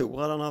kontor,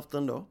 hade han haft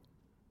den då?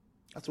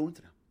 Jag tror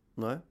inte det.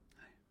 Nej.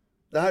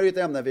 Det här är ett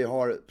ämne vi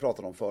har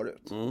pratat om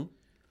förut.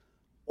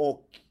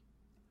 Och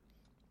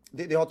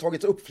det har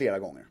tagits upp flera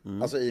gånger.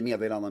 Alltså i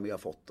meddelanden vi har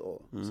fått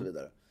och så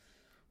vidare.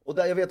 Och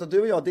där jag vet att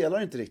du och jag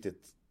delar inte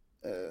riktigt.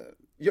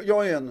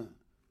 Jag är en...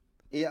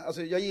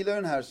 Alltså jag gillar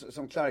den här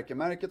som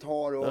Klarke-märket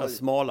har. Och, den här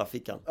smala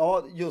fickan.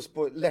 Ja, just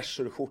på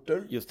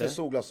leisure-skjortor. Just det. För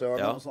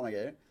solglasögon och sådana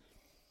grejer.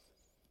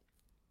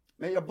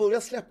 Men jag börjar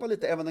släppa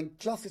lite även den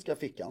klassiska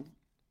fickan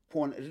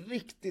på en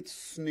riktigt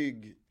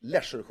snygg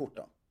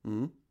leisure-skjorta.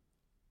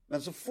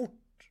 Men så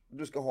fort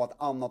du ska ha ett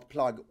annat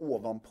plagg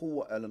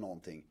ovanpå eller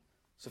någonting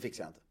så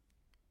fixar jag inte.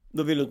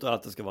 Då vill du inte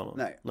att det ska vara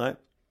något? Nej.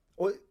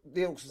 Och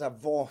det är också så här,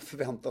 vad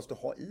förväntas du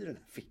ha i den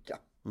här fickan?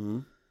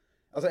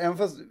 Alltså även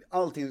fast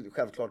allting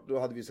självklart, då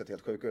hade vi sett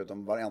helt sjuka ut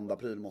om varenda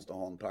pryl måste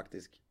ha en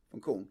praktisk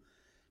funktion.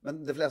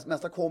 Men det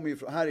mesta kommer ju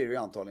från, här är det ju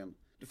antagligen,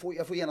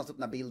 jag får genast upp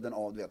den här bilden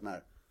av, du vet, den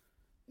här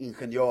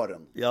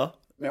ingenjören. Ja.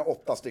 Med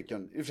 8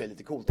 stycken, i och för sig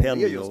lite coolt, det är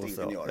just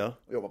ingenjör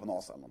och jobbar på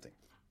NASA eller någonting.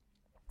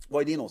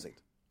 Vad är din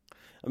åsikt?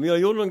 Men jag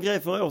gjorde en grej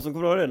för några år som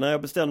kommer du ihåg det, när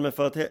jag bestämde mig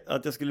för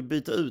att jag skulle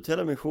byta ut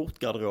hela min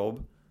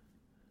skjortgarderob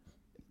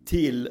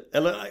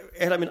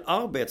hela min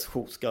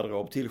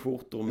arbetsskjortsgarderob till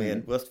skjortor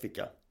med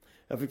bröstficka.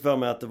 Jag fick för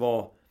mig att det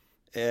var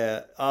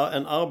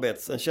en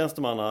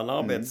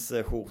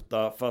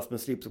arbetsskjorta fast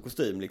med slips och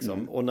kostym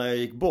liksom. Och när jag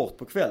gick bort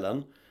på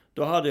kvällen,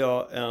 då hade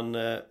jag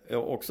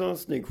också en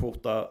snygg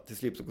skjorta till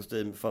slips och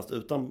kostym fast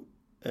utan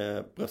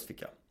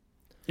bröstficka.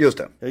 Just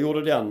det. Jag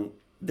gjorde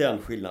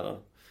den skillnaden.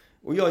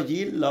 Och jag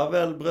gillar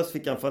väl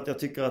bröstfickan för att jag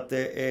tycker att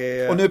det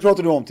är... Och nu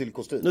pratar du om till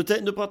kostym?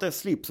 Nu pratar jag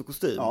slips och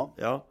kostym.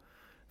 Ja.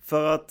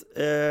 För att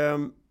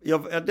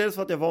dels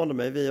för att jag vande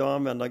mig vid att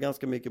använda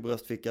ganska mycket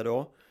bröstficka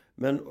då.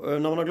 Men när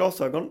man har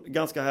glasögon,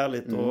 ganska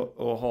härligt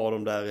att ha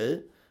dem där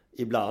i.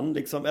 Ibland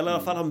liksom, eller i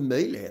alla fall ha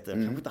möjligheten.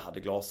 Jag kanske inte hade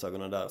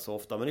glasögonen där så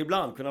ofta, men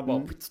ibland kunde jag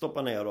bara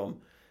stoppa ner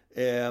dem.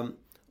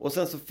 Och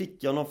sen så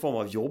fick jag någon form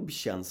av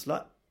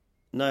jobbkänsla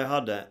när jag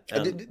hade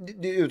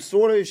det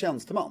utstrålar ju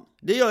tjänsteman.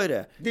 Det gör ju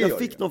det. Jag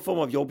fick någon form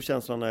av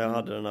jobbkänsla när jag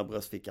hade den här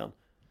bröstfickan.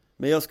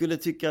 Men jag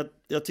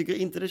tycker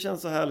inte det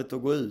känns så härligt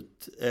att gå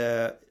ut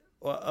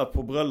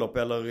på bröllop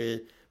eller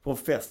på en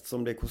fest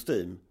som det är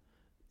kostym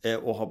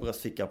och ha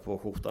bröstficka på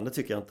skjortan. Det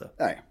tycker jag inte.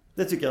 Nej.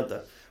 Det tycker jag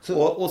inte.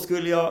 Och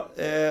skulle jag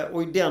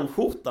och i den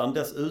skjortan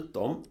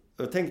dessutom,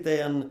 jag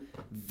tänkte en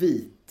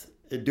vit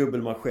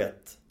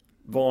dubbelmanschett,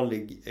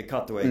 vanlig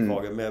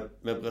cutaway-krage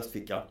med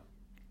bröstficka.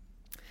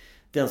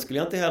 Den skulle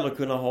jag inte heller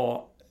kunna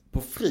ha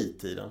på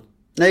fritiden.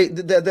 Nej,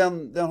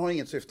 den har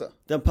inget syfte.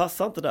 Den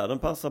passar inte där. Den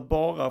passar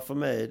bara för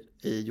mig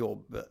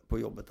på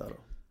jobbet där då.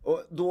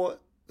 Och då,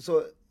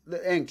 så den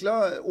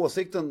enkla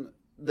åsikten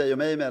dig och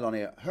mig emellan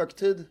är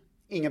högtid,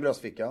 ingen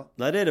bröstficka.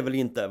 Nej, det är det väl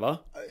inte, va?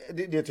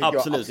 Det tycker jag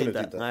absolut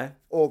inte. Nej.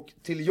 Och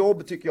till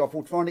jobb tycker jag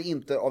fortfarande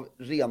inte av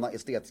rena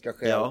estetiska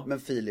skäl, men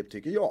Filip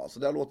tycker jag. Så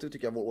där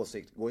tycker jag vår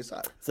åsikt gå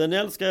isär. Sen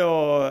älskar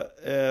jag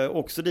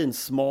också din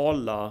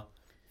smala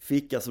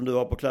ficka som du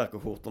har på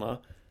klädskjortorna.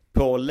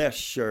 På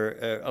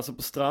leisure, alltså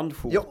på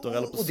strandskjortor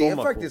eller på sommarskjortor. Och det är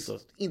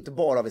faktiskt inte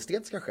bara av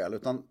estetiska skäl,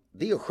 utan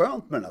det är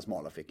skönt med den här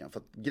smala fickan. För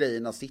att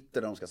grejerna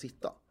sitter där de ska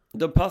sitta.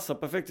 De passar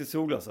perfekt i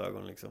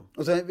solglasögon liksom.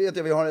 Och sen vet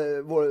jag, vi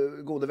har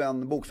vår gode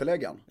vän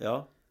bokförläggaren.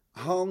 Ja.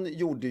 Han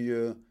gjorde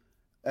ju,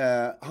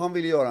 han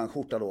ville göra en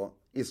skjorta då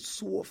i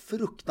så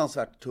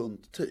fruktansvärt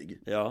tunt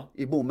tyg. Ja.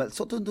 I bomull,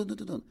 så tunt.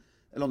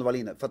 Eller om det var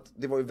linne, för att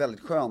det var ju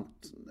väldigt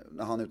skönt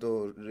när han är ute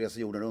och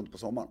reser jorden runt på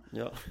sommaren.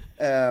 Ja.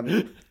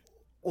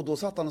 Och då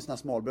satte han en sån här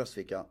smal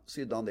bröstficka,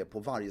 sydde han det på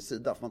varje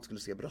sida för att man inte skulle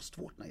se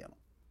bröstvårtorna igenom.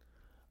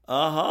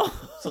 Aha.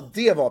 Så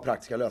det var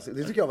praktiska lösningar.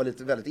 Det tycker jag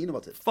var väldigt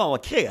innovativt. Fan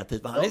vad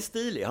kreativt, han är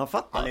stilig, han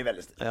fattar. Han är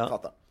väldigt stilig, han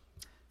fattar.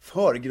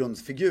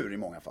 Förgrundsfigur i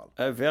många fall.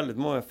 Väldigt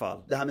många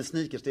fall. Det här med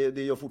sneakers,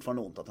 det gör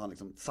fortfarande ont att han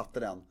liksom satte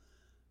den.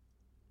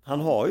 Han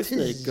har ju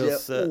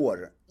sneakers 10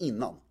 år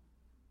innan.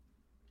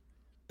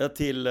 Ja,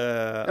 till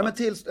men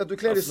till att du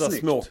klär dig snyggt.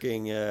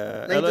 Smoking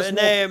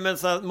men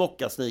så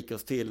mocka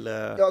sneakers till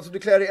ja, alltså du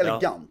klär dig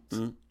elegant.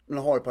 Men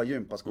har ett par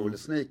gympaskor eller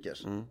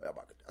sneakers. Och jag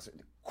bara, alltså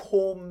det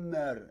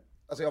kommer,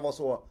 alltså jag var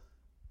så,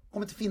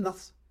 kommer inte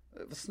finnas.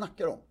 Vad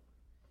snackar de om?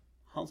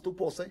 Han stod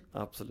på sig.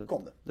 Absolut.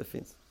 Kom det. Det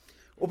finns.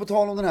 Och på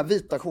tal om den här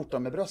vita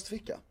skjortan med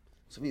bröstficka,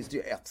 så finns det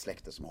ju ett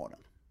släkte som har den.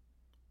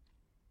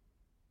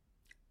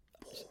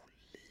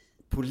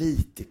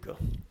 Politiker.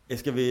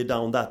 Ska vi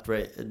down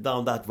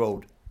that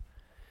road?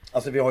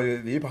 Alltså vi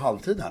är ju på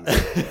halvtid här nu.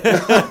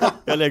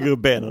 Jag lägger upp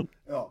benen.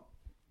 Ja.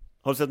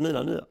 Har du sett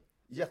mina nya?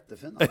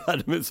 Jättefina. Ja,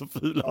 de är så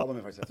fula. Ja, de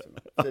är faktiskt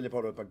jättefina. Filip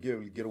har ett par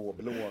gul, grå,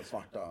 blå,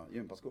 svarta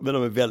gympaskor. Men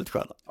de är väldigt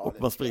sköna. Ja,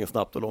 och man springer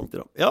snabbt och långt i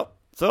dem. Ja,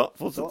 så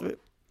fortsätter vi.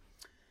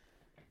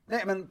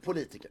 Nej, men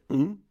politiker.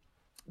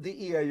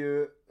 Det är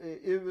ju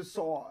i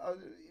USA,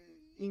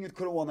 inget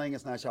corona,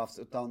 inget sån här tjafs,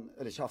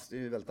 eller tjafs, det är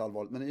ju väldigt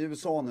allvarligt. Men i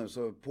USA nu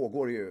så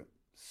pågår det ju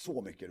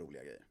så mycket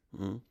roliga grejer.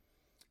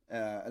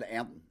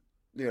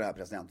 Det är det här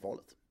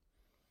presidentvalet.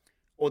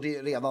 Och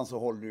redan så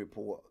håller du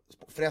på,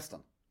 förresten,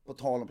 på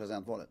tal om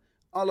presidentvalet.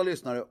 Alla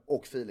lyssnare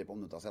och Filip, om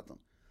du inte har sett den.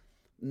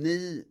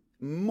 Ni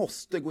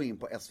måste gå in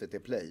på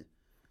SVT Play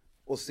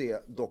och se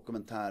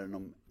dokumentären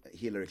om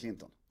Hillary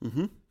Clinton.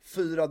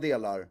 4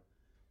 delar.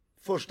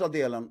 Första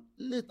delen,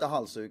 lite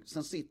halvseg.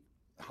 Sen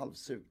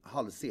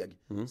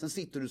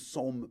sitter du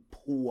som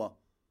på...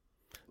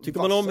 Tycker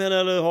man om henne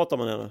eller hatar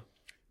man henne?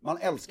 Man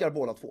älskar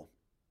båda två.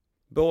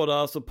 Båda,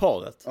 alltså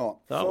paret?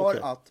 Ja, för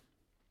att...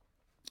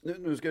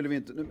 Nu skulle vi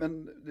inte...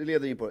 Men det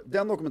leder in på det.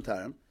 Den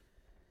dokumentären.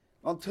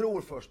 Man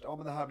tror först,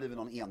 men det här blir väl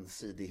någon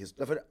ensidig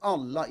historia. För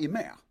alla är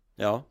med.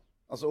 Ja.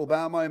 Alltså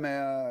Obama är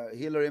med,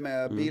 Hillary är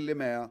med, Bill är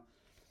med.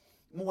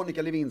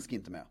 Monica Lewinsky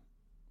inte med.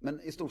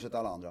 Men i stort sett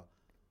alla andra.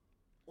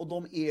 Och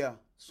de är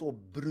så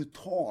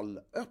brutal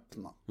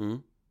öppna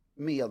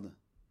med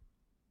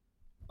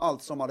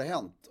allt som hade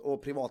hänt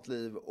och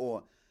privatliv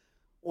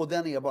och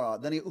den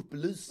är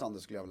upplysande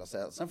skulle jag vilja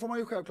säga. Sen får man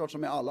ju självklart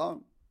som med alla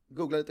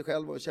googla lite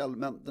själv och käll,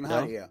 men den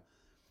här är,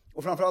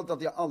 och framförallt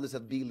att jag aldrig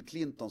sett Bill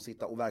Clinton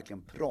sitta och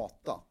verkligen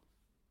prata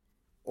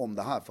om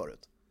det här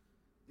förut.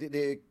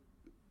 Det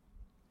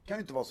kan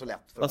ju inte vara så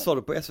lätt för Vad sa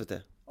du på SVT?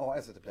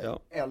 Ja, SVT Play.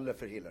 Ja. Eller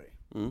för Hillary.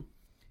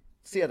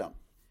 Se den.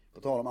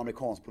 På tal om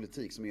amerikansk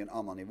politik som är en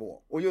annan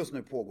nivå. Och just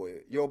nu pågår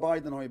ju, Joe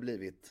Biden har ju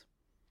blivit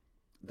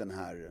den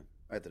här,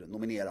 vad heter det,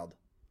 nominerad.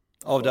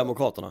 Av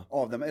demokraterna?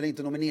 Av dem, eller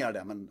inte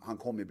nominerad men han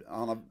kommer ju,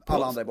 alla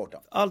andra är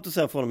borta. Allt du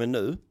säger från och med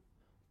nu,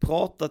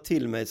 prata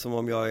till mig som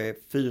om jag är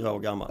 4 år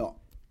gammal.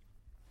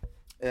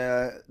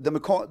 Ja.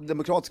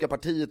 Demokratiska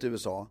partiet i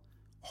USA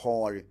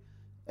har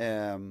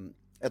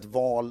ett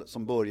val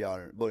som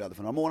började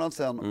för några månader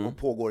sedan och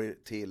pågår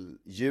till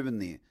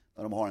juni,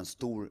 där de har en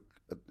stor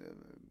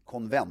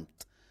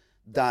konvent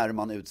där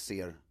man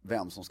utser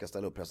vem som ska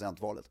ställa upp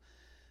presidentvalet.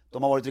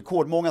 De har varit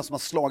rekordmånga som har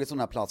slagit den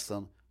här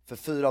platsen. För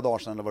 4 dagar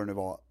sedan eller vad det nu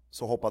var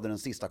så hoppade den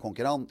sista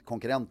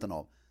konkurrenten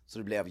av, så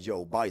det blev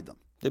Joe Biden.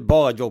 Det är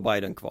bara Joe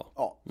Biden kvar.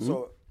 Ja,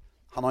 så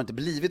han har inte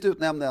blivit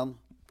utnämnd än,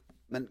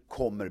 men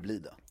kommer bli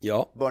det.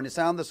 Ja. Bernie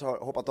Sanders har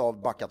hoppat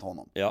av, backat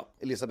honom. Ja.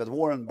 Elizabeth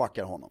Warren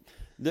backar honom.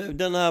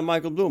 Den här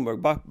Michael Bloomberg,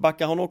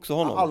 backar han också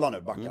honom? Alla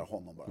nu backar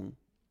honom bara.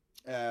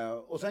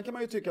 Och sen kan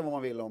man ju tycka vad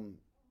man vill om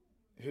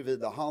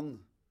huruvida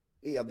han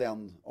är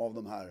den av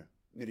de här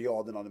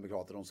myriaderna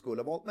demokrater de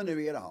skulle ha valt, men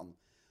nu är det han.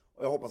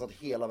 Och jag hoppas att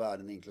hela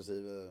världen,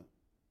 inklusive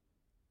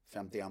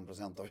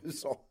 51% av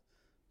USA,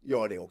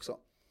 gör det också.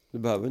 Det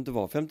behöver inte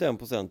vara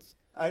 51%.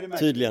 Nej, det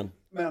tydligen.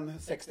 Men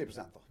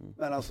 60% då.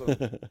 Men alltså,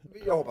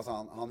 jag hoppas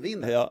han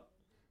vinner. Ja.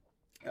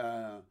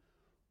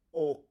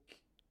 Och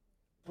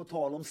på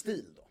tal om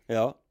stil då.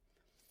 Ja.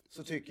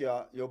 Så tycker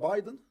jag Joe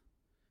Biden,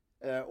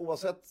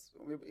 oavsett,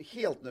 om vi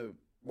helt nu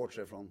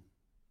bortser från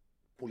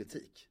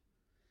politik,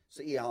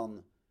 så är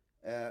han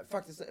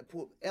faktiskt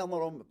en av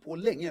de på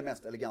länge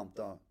mest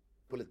eleganta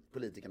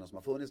politikerna som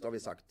har funnits, det har vi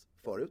sagt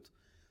förut.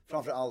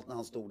 Framförallt när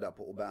han stod där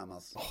på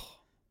Obamas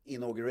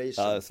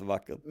inauguration. Ja, det är så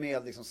vackert.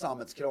 Med liksom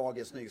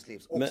sammetskrage,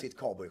 snyggslips och sitt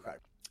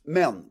cowboyskärp.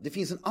 Men det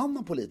finns en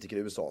annan politiker i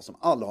USA som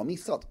alla har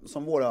missat,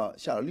 som våra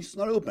kära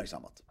lyssnare har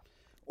uppmärksammat.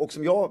 Och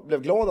som jag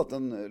blev glad att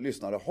en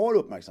lyssnare har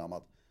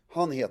uppmärksammat.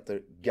 Han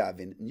heter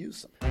Gavin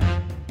Newsom.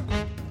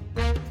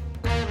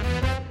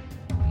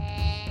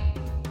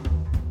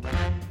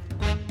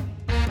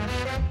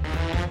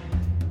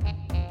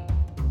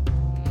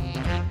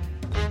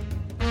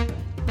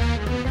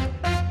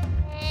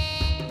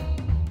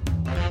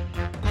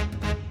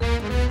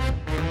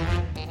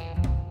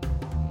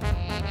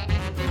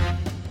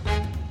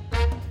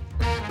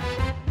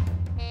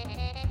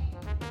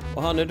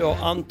 Och han är då,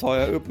 antar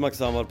jag,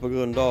 uppmärksammad på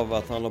grund av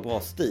att han har bra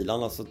stil.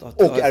 Annars och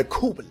är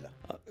cool.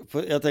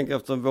 Jag tänker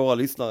eftersom våra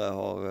lyssnare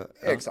har...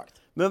 Ja.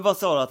 Exakt. Men vad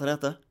sa du att han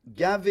hette?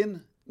 Gavin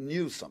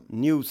Newsom.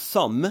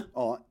 Newsom?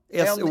 Ja.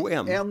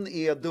 S-O-M.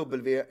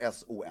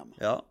 N-E-W-S-O-M.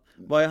 Ja.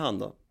 Vad är han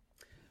då?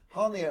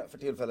 Han är för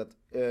tillfället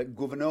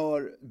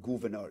guvernör,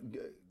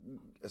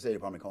 jag säger det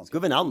på amerikanska.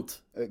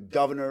 Guvernant.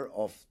 Governor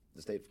of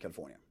the State of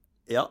California.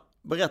 Ja,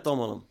 berätta om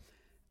honom.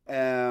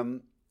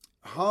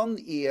 Han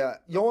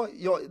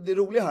är, det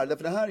roliga här,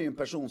 för det här är ju en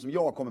person som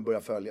jag kommer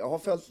börja följa. Jag har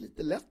följt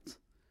lite lätt,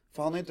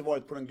 för han har inte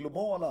varit på den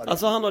globala arenan.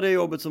 Alltså han har det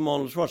jobbet som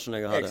Arnold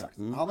Schwarzenegger hade. Exakt,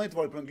 han har inte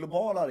varit på den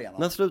globala arenan.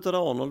 När slutade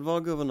Arnold vara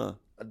guvernör?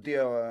 Det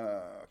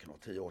kan vara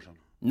 10 år sedan.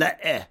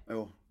 Nej.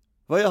 Jo.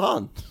 Vad gör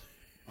han?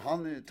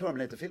 Han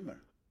Terminator-filmer.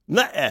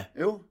 Nej.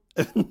 Jo.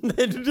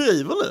 Nej, du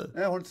driver nu.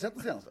 Nej, har du inte sett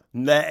den senaste?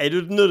 Nej,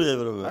 nu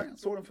driver du med. Nej, jag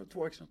såg den för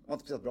 2 veckor sedan. Det var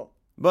inte speciellt bra.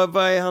 Vad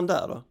är han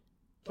där då?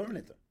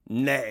 Terminator.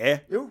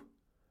 Nej. Jo.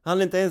 Han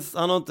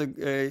har inte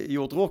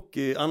gjort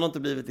Rocky, han har inte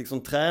blivit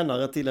liksom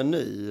tränare till en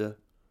ny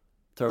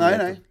Terminator.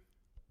 Nej.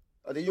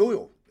 Ja,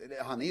 jo.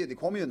 Det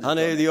kommer ju en ny. Han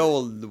är the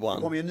old one.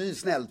 Det kommer ju en ny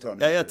snäll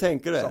Terminator. Ja, jag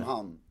tänker det. Som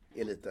han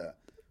är lite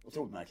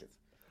otroligt märkligt.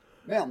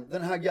 Men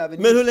den här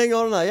Gavin... Men hur länge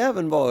har den här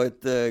jäveln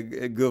varit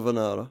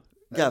guvernör då?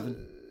 Gavin?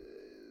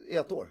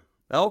 1 år.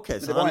 Ja, okej.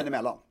 Men det var en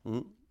emellan.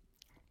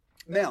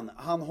 Men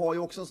han har ju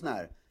också en sån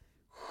här...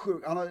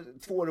 Han har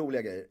 2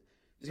 roliga grejer.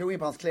 Vi ska gå in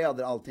på hans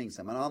kläder och allting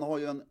sen. Men han har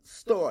ju en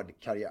störd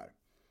karriär.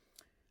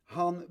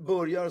 Han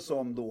börjar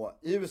som då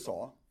i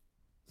USA.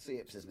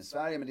 Precis som i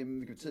Sverige, men det är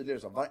mycket tydligare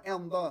så.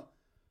 Varenda...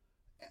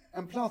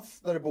 En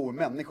plats där det bor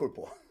människor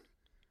på.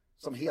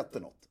 Som heter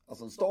något.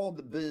 Alltså en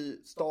stad,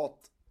 by, stat.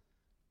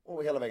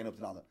 Och hela vägen upp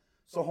till landet.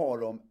 Så har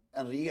de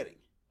en regering.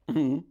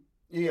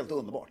 Det är helt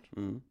underbart.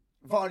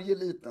 Varje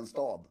liten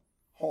stad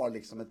har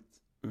liksom ett...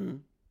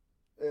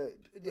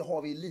 Det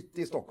har vi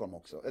lite i Stockholm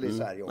också. Eller i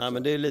Sverige också. Nej,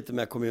 men det är lite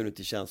mer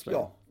community-känsla.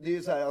 Ja, det är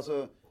ju så här,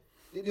 alltså...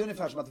 Det är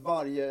ungefär som att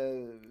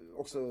varje...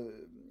 Också...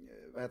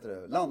 Vad heter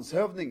det?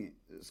 Landshövding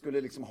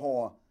skulle liksom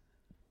ha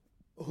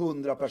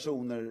 100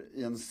 personer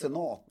i en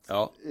senat.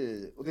 Ja.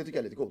 Och det tycker jag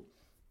är lite coolt.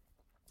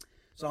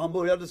 Så han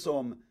började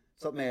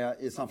satt med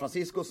i San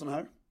Francisco sån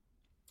här.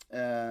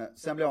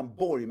 Sen blev han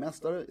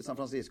borgmästare i San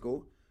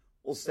Francisco.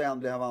 Och sen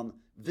blev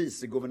han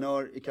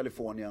viceguvernör i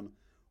Kalifornien.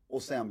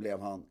 Och sen blev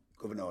han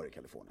guvernör i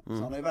Kalifornien. Så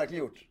han har ju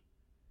verkligen gjort.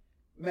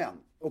 Men,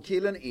 och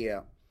killen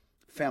är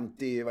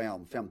 50, vad är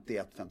han?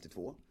 51,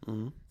 52.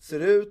 Han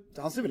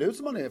ser väl ut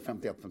som han är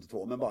 51,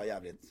 52, men bara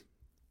jävligt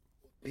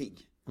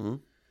pigg.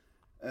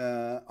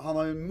 Han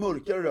har ju en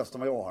mörkare röst än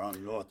vad jag har.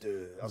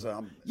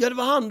 Ja, det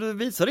var han du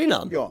visade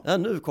innan. Ja,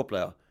 nu kopplar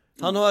jag.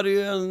 Han hade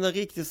ju en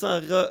riktig sån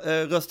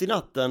här röst i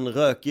natten,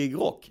 rökig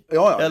rock.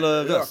 Ja,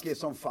 eller rökig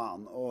som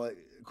fan och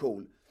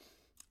cool.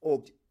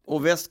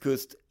 Och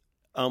västkust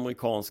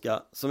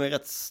amerikanska som är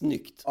rätt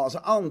snyggt. Alltså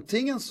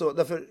antingen så,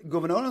 därför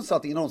guvernören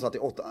satt innan hon satt i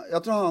 8.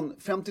 Jag tror han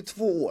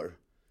 52 år.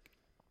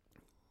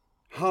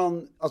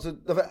 Alltså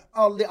därför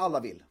alla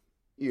vill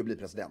är ju bli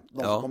president.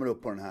 De som kommer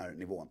upp på den här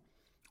nivån.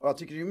 Och jag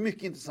tycker det är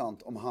mycket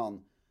intressant om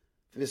han,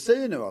 för vi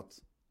säger nu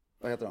att,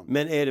 vad heter han?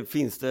 Men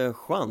finns det en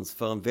chans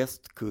för en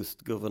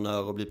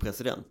västkustguvernör att bli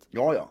president?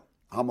 Ja.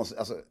 Han måste,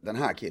 alltså den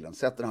här killen,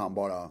 sätter han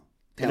bara tänderna.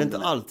 Är det inte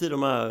alltid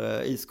de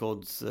här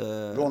iskods...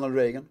 Ronald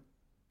Reagan.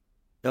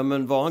 Ja,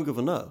 men var han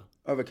guvernör?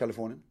 Över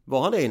Kalifornien.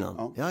 Var han det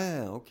innan?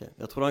 Ja, okej.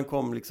 Jag trodde han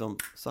kom liksom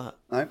så här.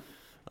 Nej.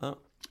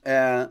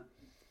 Ja.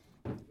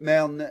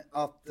 Men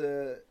att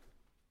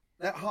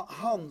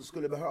han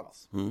skulle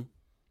behövas.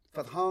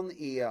 För att han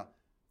är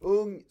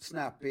ung,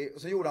 snappy.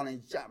 Och så gjorde han en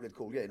jävligt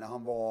cool grej när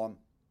han var...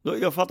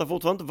 Jag fattar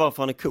fortfarande inte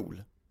varför han är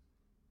cool.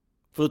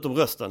 Förutom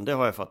rösten, det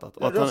har jag fattat.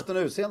 Och rösten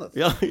och utseendet.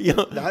 Ja.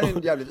 Det här är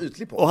en jävligt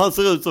ytlig på. Och han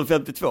ser ut som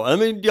 52.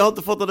 Men jag har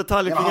inte fått några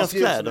detaljer kring hans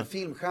kläder. Han ser ut som en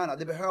filmstjärna.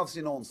 Det behövs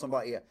ju någon som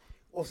bara är...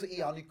 Och så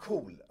är han ju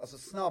cool. Alltså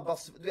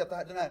snabbast... Du vet,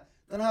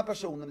 den här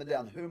personen med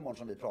den humorn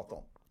som vi pratar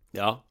om.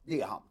 Ja.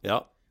 Det är han.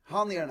 Ja.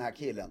 Han är den här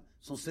killen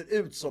som ser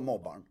ut som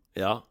mobbaren.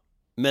 Ja.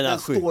 Men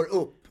står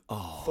upp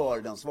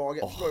för den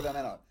svaga. Förstår du vad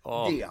jag menar?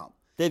 Det är han.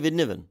 David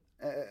Niven.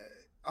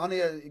 Han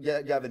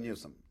är Gavin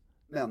Newsom.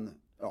 Men,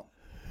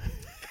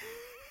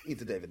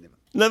 inte David Niven.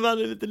 Nej, men han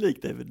är lite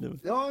lik David Niven.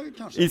 Ja,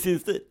 kanske. I sin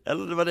stil.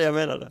 Eller det var det jag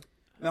menade.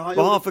 Men vad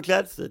har han för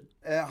klädstil?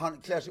 Han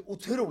klär sig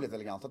otroligt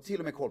elegant. Har till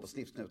och med koll på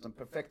slipsknuten.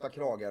 Perfekta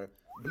kragar.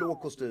 Blå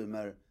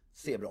kostymer.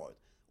 Ser bra ut.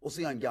 Och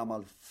så är han en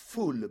gammal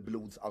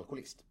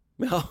fullblodsalkoholist.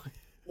 Ja.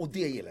 Och det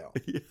gillar jag.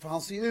 För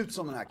han ser ut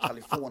som den här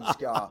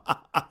kaliforniska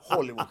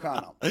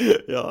Hollywoodstjärnan.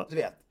 Ja. Du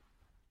vet.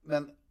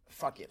 Men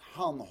fuck it.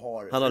 Han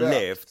har rökt,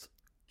 levt.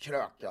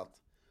 Krökat.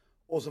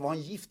 Och så var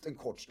han gift en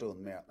kort stund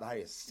med, det här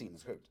är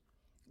sinnessjukt,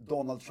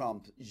 Donald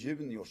Trump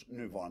juniors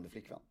nuvarande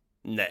flickvän.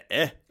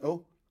 Nej.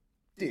 Jo,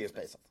 det är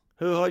spejsat.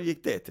 Hur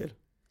gick det till?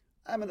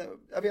 Nej, men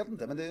jag vet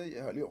inte, men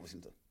det höll ju obviously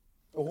inte.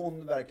 Och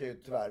hon verkar ju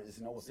tyvärr i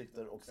sina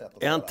åsikter och sätt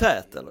att... Är han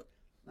tät eller?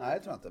 Nej,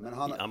 jag tror inte. Men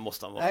han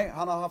måste han vara. Nej,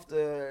 han har haft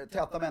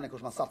täta människor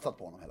som har satsat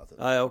på honom hela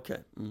tiden. Ja,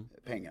 okej.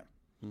 Pengar.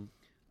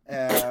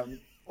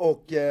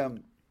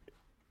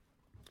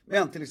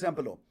 Men till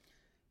exempel då.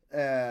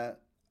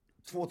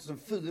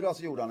 2004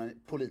 så gjorde han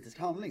en politisk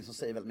handling som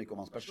säger väldigt mycket om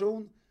hans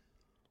person.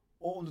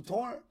 Och om du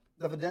tar,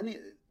 därför den är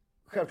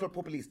självklart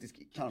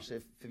populistisk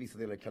kanske för vissa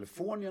delar i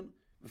Kalifornien,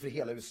 men för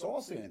hela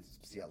USA så är det inte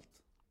speciellt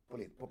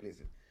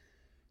populistisk.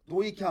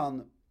 Då gick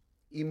han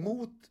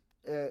emot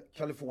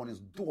Kaliforniens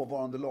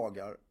dåvarande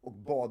lagar och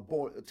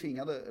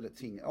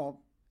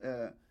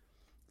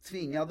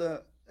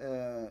tvingade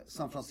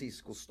San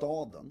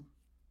Francisco-staden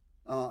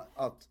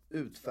att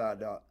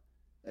utfärda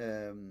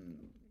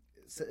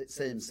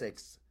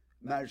same-sex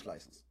marriage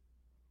license.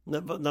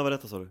 När var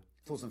detta, sa du?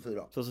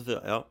 2004.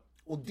 2004, ja.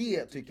 Och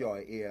det tycker jag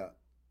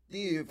det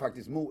är ju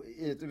faktiskt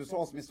i ett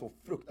USA som är så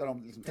fruktar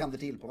de liksom tänder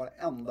till på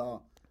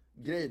varenda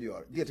grej du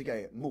gör. Det tycker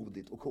jag är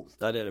modigt och coolt.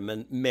 Ja, det är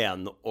det,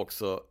 men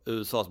också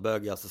USAs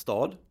bögigaste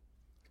stad.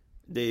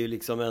 Det är ju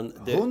liksom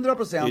 100%.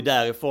 Det är ju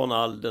därifrån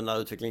all den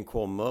här utvecklingen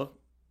kommer.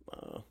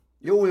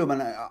 Jo,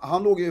 men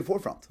han låg ju i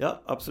forefront.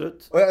 Ja,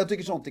 absolut. Och jag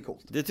tycker sånt är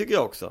coolt. Det tycker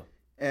jag också.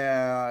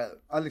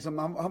 Liksom,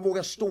 han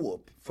vågar stå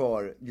upp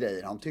för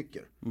grejer han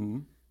tycker.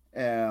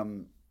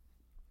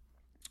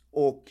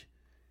 Och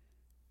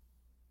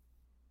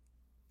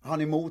han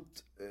är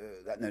emot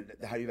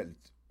det här är ju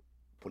väldigt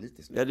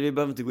politiskt. Ja, vi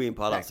behöver inte gå in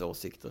på alla hans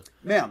åsikter.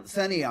 Men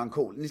sen är han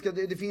cool.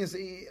 Det finns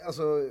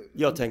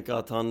jag tänker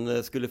att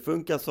han skulle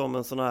funka som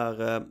en sån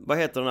här, vad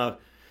heter den här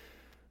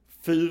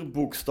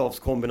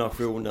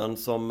fyrbokstavskombinationen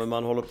som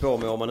man håller på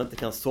med om man inte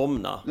kan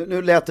somna.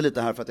 Nu lät det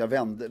lite här för att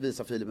jag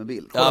visar Filip med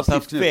bild. Ja,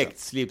 perfekt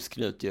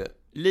slipsknut ju.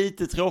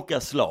 Lite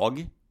tråkiga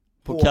slag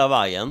på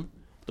kavajen.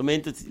 De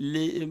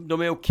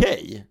är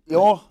okej.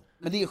 Ja,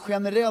 men det är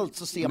generellt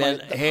så ser man... Men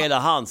hela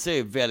han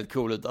ser väldigt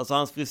cool ut. Alltså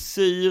hans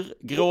frisyr,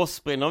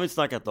 gråspring har vi inte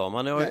snackat om.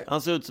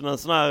 Han ser ut som en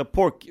sån här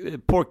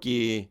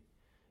porcupine.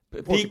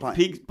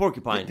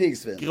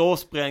 Pigsvin.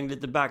 Gråspräng,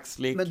 lite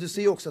backslick. Men du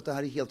ser ju också att det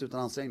här är helt utan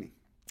ansträngning.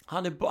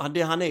 Han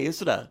är ju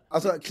sådär.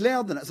 Alltså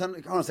kläderna,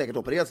 sen har han säkert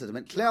opererat sig,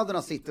 men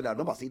kläderna sitter där,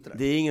 de bara sitter där.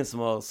 Det är ingen som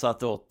har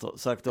sagt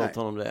åt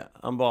honom det.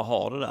 Han bara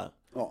har det där.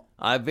 Ja.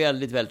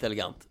 Väldigt, väldigt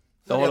elegant.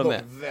 Jag håller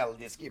med.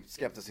 Väldigt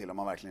skeptisk till om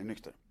man verkligen är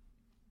nykter.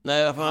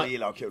 Nej, han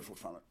gillar att ha kul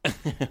fortfarande.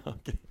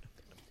 Okay.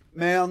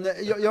 Men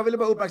jag ville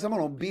bara uppmärksamma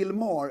honom. Bill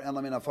Maher, en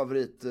av mina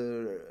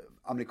favoriter,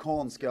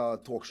 amerikanska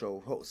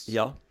talkshow-hosts.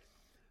 Ja.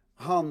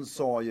 Han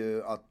sa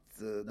ju att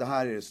det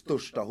här är det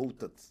största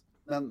hotet.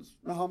 Men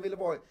han ville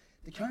vara...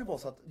 Det kan ju vara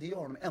så att det gör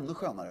honom ännu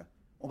skönare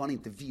om han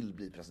inte vill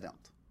bli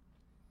president.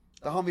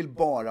 Han vill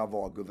bara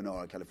vara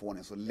guvernör av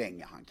Kalifornien så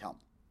länge han kan.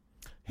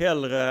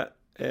 Hellre...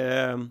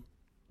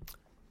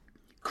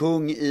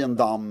 Kung i en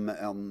damm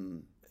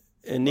än...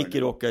 En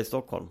nickedocka i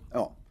Stockholm.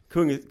 Ja.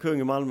 Kung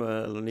i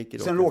Malmö eller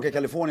nickedocka. Sen råkar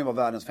Kalifornien vara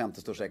världens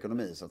 5:e största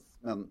ekonomi. Så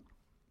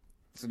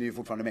det är ju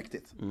fortfarande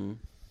mäktigt.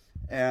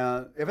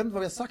 Jag vet inte vad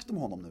vi har sagt om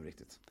honom nu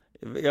riktigt.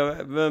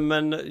 Ja,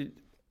 men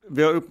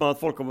vi har uppmanat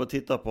folk om att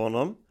titta på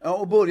honom. Ja,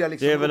 och börja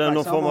liksom. Det är väl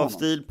någon form av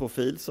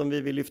stilprofil som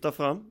vi vill lyfta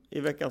fram i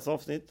veckans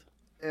avsnitt.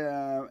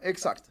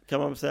 Exakt. Kan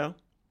man väl säga.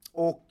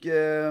 Och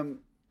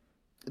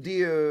det är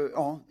ju,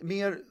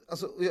 mer,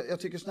 alltså jag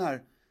tycker sån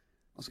här,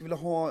 man skulle vilja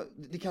ha,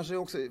 det kanske är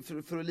också,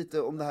 för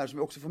lite om det här som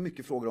vi också får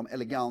mycket frågor om,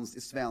 elegans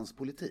i svensk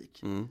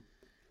politik.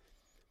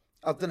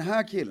 Att den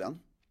här killen,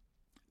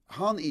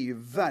 han är ju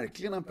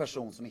verkligen en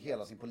person som i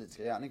hela sin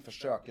politiska gärning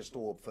försöker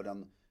stå upp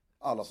för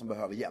alla som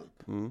behöver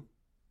hjälp.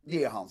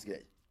 Det är hans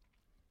grej.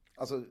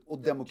 Alltså, och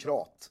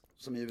demokrat,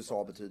 som i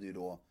USA betyder ju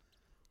då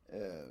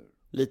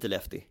lite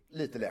lefty.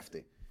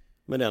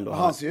 Men ändå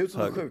han ser ut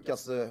som den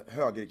sjukaste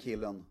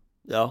högerkillen.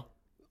 Ja.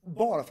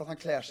 Bara för att han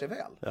klär sig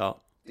väl.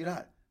 Ja. Det är det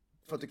här.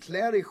 För att du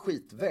klär dig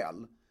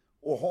skitväl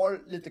och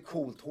har lite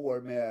coolt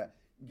hår med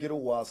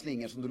gråa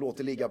slingor som du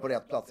låter ligga på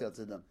rätt plats hela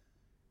tiden.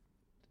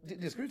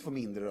 Det ska du inte få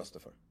mindre röster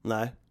för.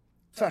 Nej.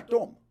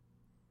 Tvärtom.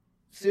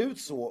 Se ut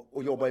så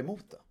och jobba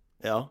emot det.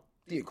 Ja.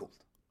 Det är ju coolt.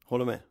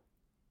 Håller med.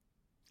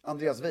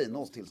 Andreas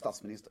Weinås till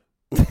statsminister.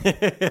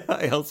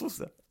 Är han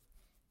sosse?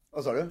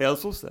 Vad sa du? Är han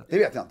sosse? Det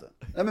vet jag inte.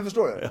 Nej, men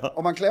förstår du? Ja.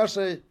 Om man klär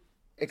sig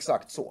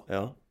exakt så.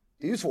 Ja.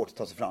 Det är ju svårt att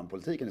ta sig fram i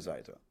politiken i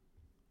Sverige, tror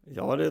jag.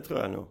 Ja, det tror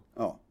jag nog.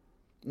 Ja.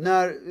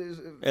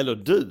 Eller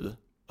du.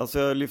 Alltså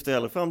jag lyfter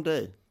hellre fram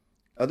dig.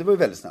 Ja, det var ju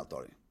väldigt snällt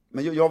av dig.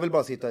 Men jag vill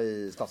bara sitta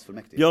i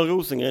stadsfullmäktige. Björn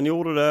Rosengren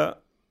gjorde det.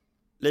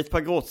 Leif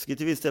Pagrotsky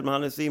till viss del, men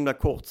han är så himla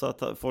kort så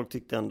att folk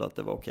tyckte ändå att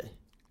det var okej.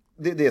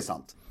 Det är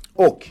sant.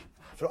 Och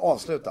för att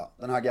avsluta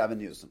den här Gavin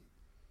Newsom.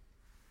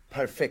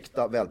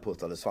 Perfekta,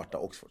 välputtade svarta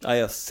Oxford. Ja,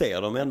 jag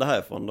ser dem ända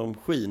härifrån. De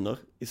skiner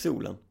i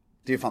solen.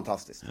 Det är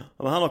fantastiskt. Ja,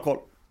 men han har koll.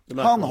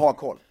 Han har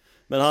koll.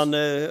 Men han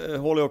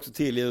håller också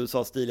till i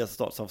USAs stiligaste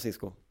stad, San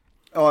Francisco.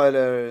 Ja,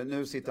 eller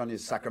nu sitter han i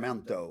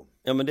Sacramento.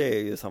 Ja, men det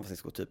är ju San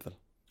Francisco typ väl?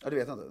 Ja, det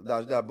vet jag inte.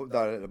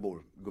 Där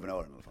bor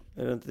guvernören i alla fall.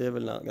 Är det inte? Det är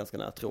väl ganska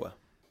nära, tror jag.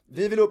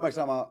 Vi vill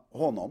uppmärksamma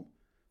honom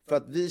för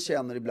att vi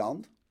känner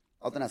ibland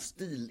att den här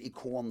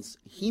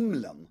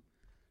stilikonshimlen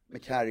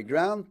med Cary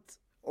Grant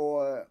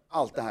och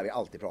allt det här vi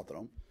alltid pratar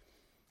om,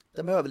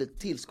 den behöver lite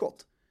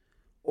tillskott.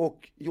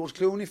 Och George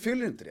Clooney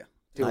fyller inte det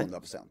till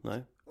 100%.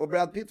 Nej. Och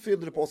Brad Pitt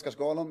fyllde det på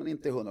Oscarsgalan, men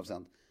inte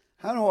 100%.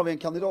 Här har vi en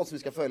kandidat som vi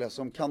ska följa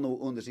som kan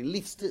nog under sin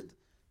livstid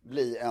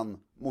bli en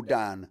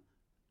modern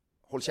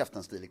håll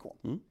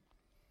käften-stilikon.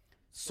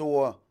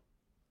 Så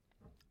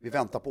vi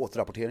väntar på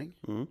återrapportering.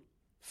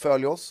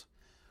 Följ oss.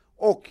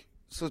 Och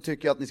så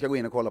tycker jag att ni ska gå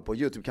in och kolla på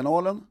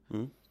YouTube-kanalen,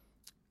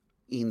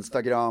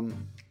 Instagram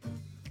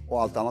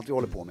och allt annat vi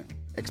håller på med.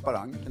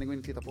 Exparang kan ni gå in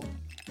och titta på.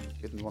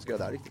 Jag vet inte vad man ska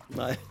göra där riktigt.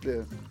 Nej.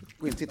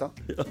 Gå in och titta.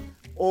 Ja.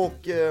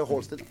 Och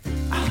håll stilen.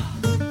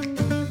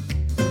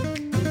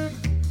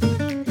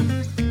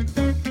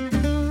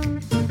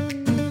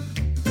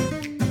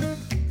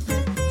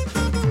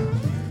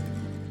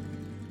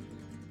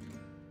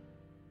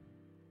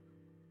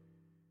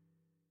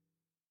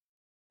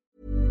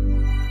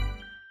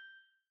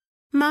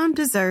 Mom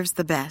deserves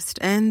the best,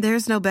 and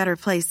there's no better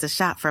place to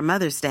shop for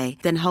Mother's Day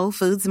than Whole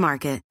Foods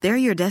Market. They're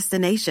your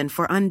destination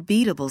for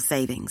unbeatable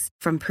savings,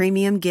 from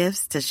premium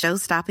gifts to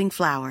show-stopping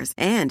flowers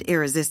and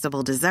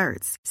irresistible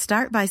desserts.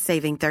 Start by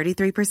saving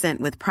 33%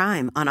 with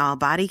Prime on all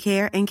body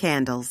care and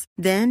candles.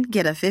 Then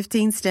get a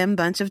 15-stem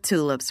bunch of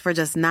tulips for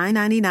just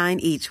 $9.99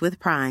 each with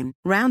Prime.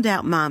 Round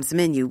out Mom's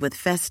menu with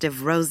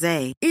festive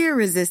rosé,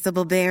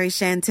 irresistible berry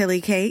chantilly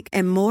cake,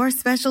 and more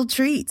special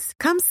treats.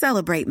 Come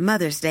celebrate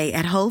Mother's Day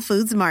at Whole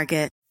Foods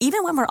Market.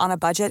 Even when we're on a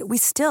budget, we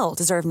still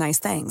deserve nice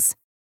things.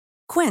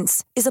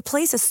 Quince is a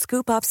place to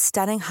scoop up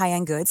stunning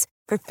high-end goods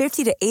for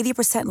 50 to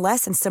 80%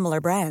 less than similar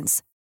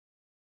brands.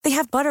 They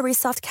have buttery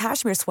soft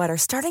cashmere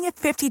sweaters starting at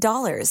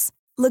 $50,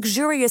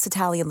 luxurious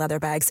Italian leather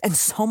bags, and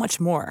so much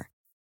more.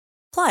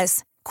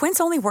 Plus, Quince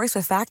only works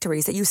with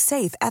factories that use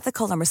safe,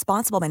 ethical, and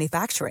responsible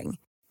manufacturing.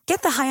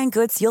 Get the high-end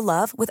goods you'll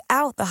love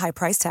without the high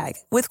price tag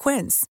with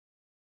Quince.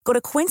 Go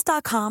to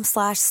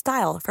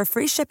quince.com/style for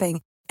free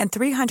shipping and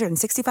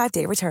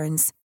 365-day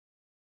returns.